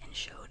admission and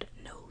showed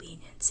no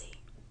leniency.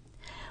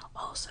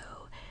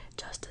 Also,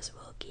 Justice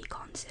Wilkie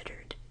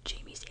considered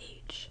Jamie's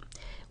age,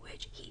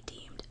 which he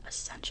deemed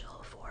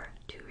essential for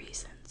 2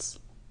 reasons.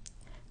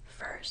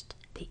 First,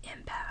 the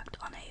impact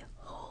on a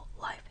whole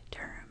life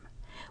term,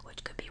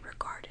 which could be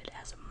regarded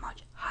as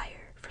much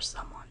higher for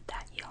someone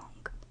that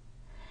young.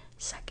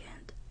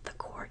 Second, the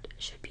court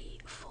should be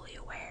fully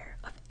aware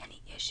of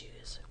any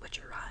issues which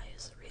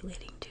arise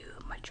relating to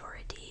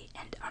majority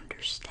and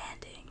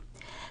understanding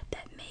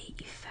that may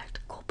affect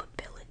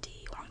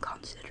culpability when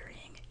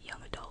considering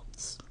young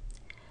adults.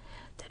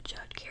 The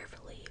judge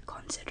carefully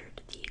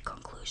considered the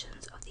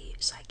conclusions of the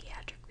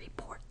psychiatric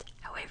report.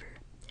 However,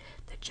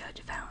 the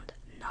judge found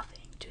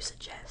nothing to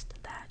suggest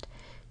that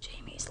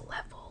Jamie's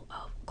level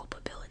of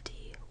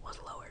culpability was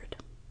lowered.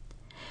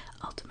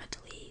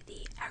 Ultimately,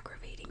 the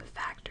aggravating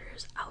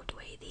factors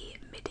outweigh the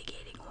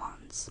mitigating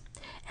ones,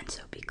 and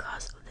so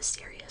because of the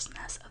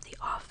seriousness of the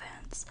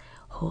offense,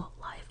 whole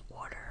life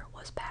order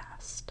was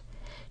passed.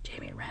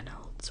 Jamie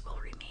Reynolds will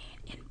remain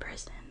in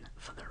prison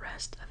for the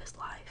rest of his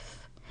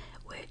life,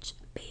 which,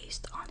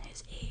 based on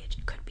his age,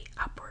 could be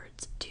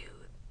upwards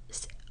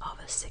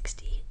of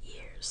 60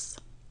 years.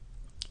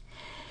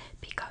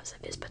 Because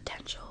of his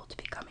potential to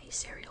become a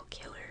serial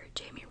killer,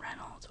 Jamie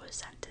Reynolds was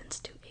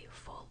sentenced to a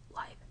full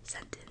life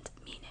sentence,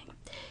 meaning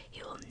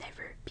he will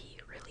never be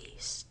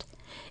released.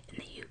 In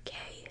the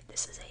UK,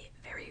 this is a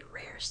very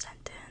rare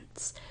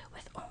sentence,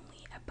 with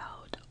only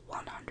about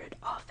 100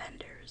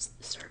 offenders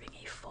serving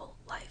a full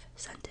life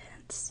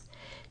sentence.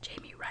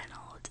 Jamie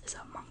Reynolds is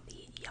among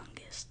the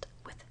youngest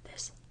with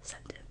this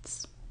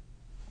sentence.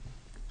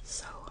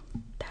 So,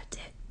 that's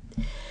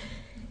it.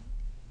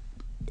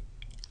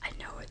 I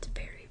know it's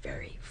very,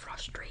 very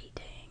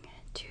frustrating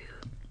to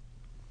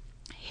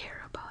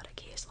hear about a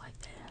case like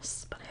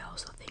this, but I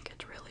also think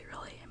it's really,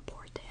 really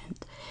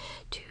important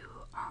to,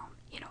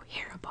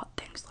 hear about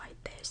things like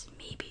this.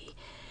 Maybe,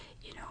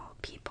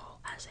 people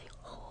as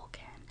a whole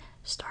can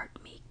start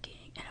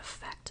making and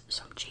affect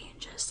some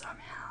changes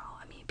somehow.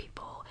 I mean,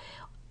 people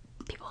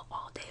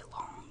all day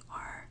long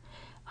are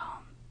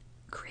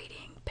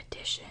creating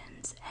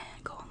petitions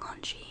and going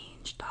on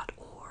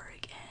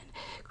change.org and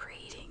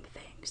creating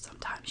things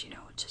sometimes,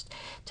 just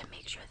to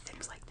make sure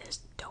things like this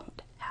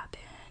don't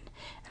happen.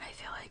 And I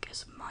feel like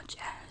as much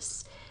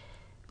as,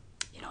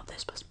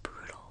 this was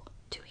brutal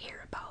to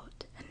hear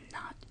about and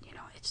not,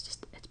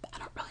 I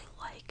don't really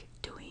like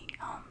doing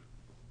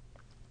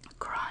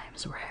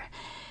crimes or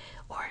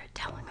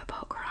telling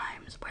about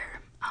crimes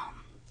where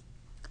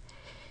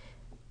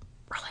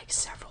like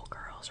several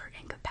girls are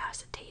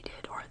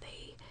incapacitated or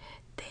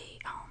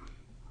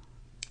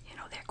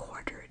they're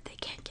quartered, they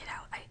can't get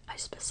out. I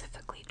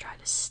specifically try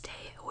to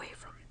stay away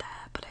from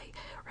that, but I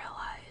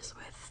realize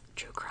with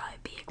true crime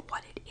being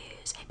what it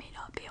is, I may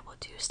not be able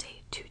to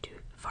stay too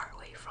far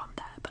away from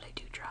that, but I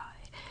do try.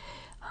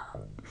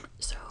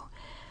 So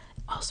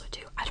also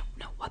too, I don't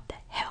know what the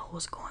hell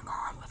was going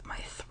on with my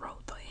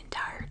throat the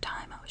entire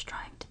time I was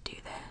trying to do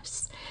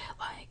this.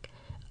 Like,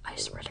 I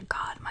swear to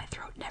God, my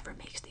throat never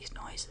makes these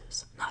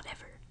noises. Not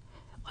ever.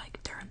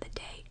 Like, during the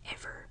day,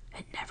 ever.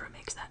 It never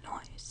makes that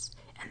noise.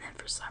 And then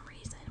for some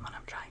reason, when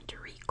I'm trying to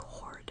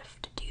record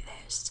to do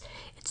this,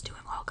 it's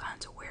doing all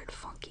kinds of weird,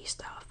 funky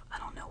stuff. I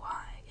don't know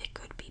why. It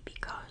could be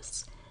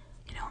because,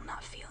 I'm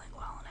not feeling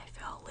well and I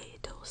felt a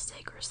little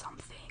sick or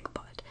something,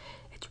 but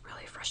it's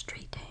really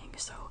frustrating.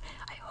 So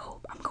I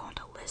hope I'm going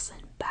to listen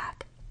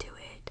back to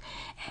it,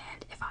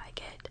 and if I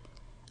get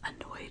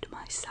annoyed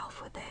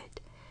myself with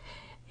it,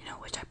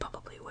 which I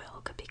probably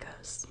will,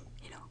 because,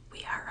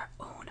 we are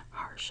our own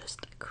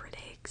harshest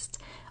critics,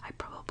 I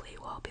probably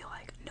will be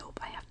like, nope,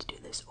 I have to do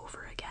this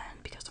over again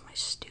because of my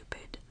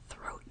stupid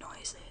throat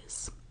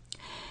noises.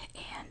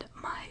 And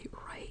my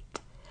right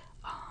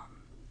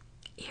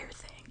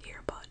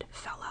earbud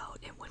fell out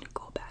and wouldn't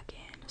go back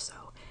in, so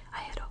I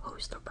had a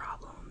host of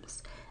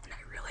problems, and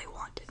I really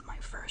wanted my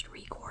first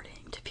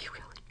recording to be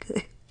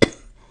really good.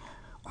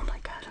 Oh my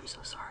god, I'm so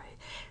sorry.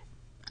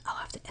 I'll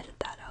have to edit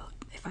that out.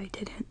 If I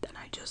didn't, then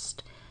I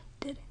just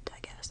didn't, I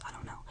guess. I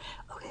don't know.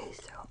 Okay,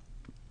 so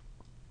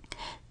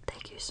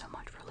thank you so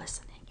much for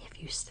listening.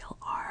 If you still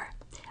are,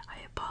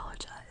 I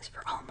apologize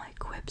for all my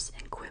quips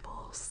and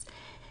quibbles,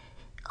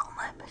 all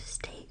my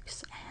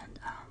mistakes, and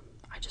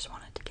I just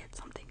wanted to get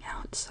something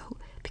out, so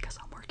because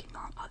I'm working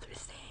on other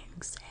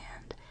things,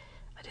 and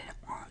I didn't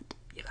want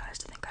you guys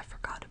to think I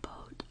forgot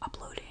about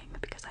uploading,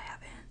 because I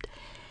haven't.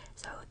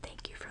 So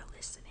thank you for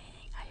listening.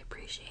 I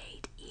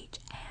appreciate each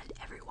and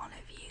every one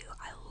of you.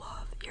 I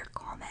love your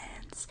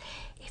comments.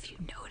 If you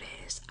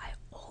notice, I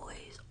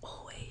always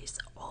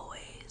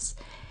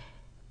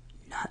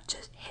not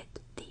just hit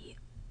the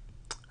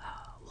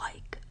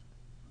like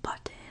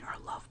button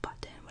or love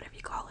button, whatever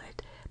you call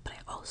it, but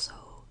I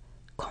also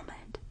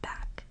comment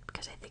back,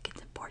 because I think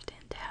it's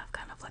important to have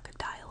kind of like a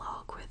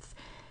dialogue with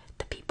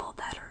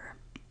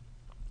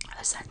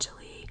essentially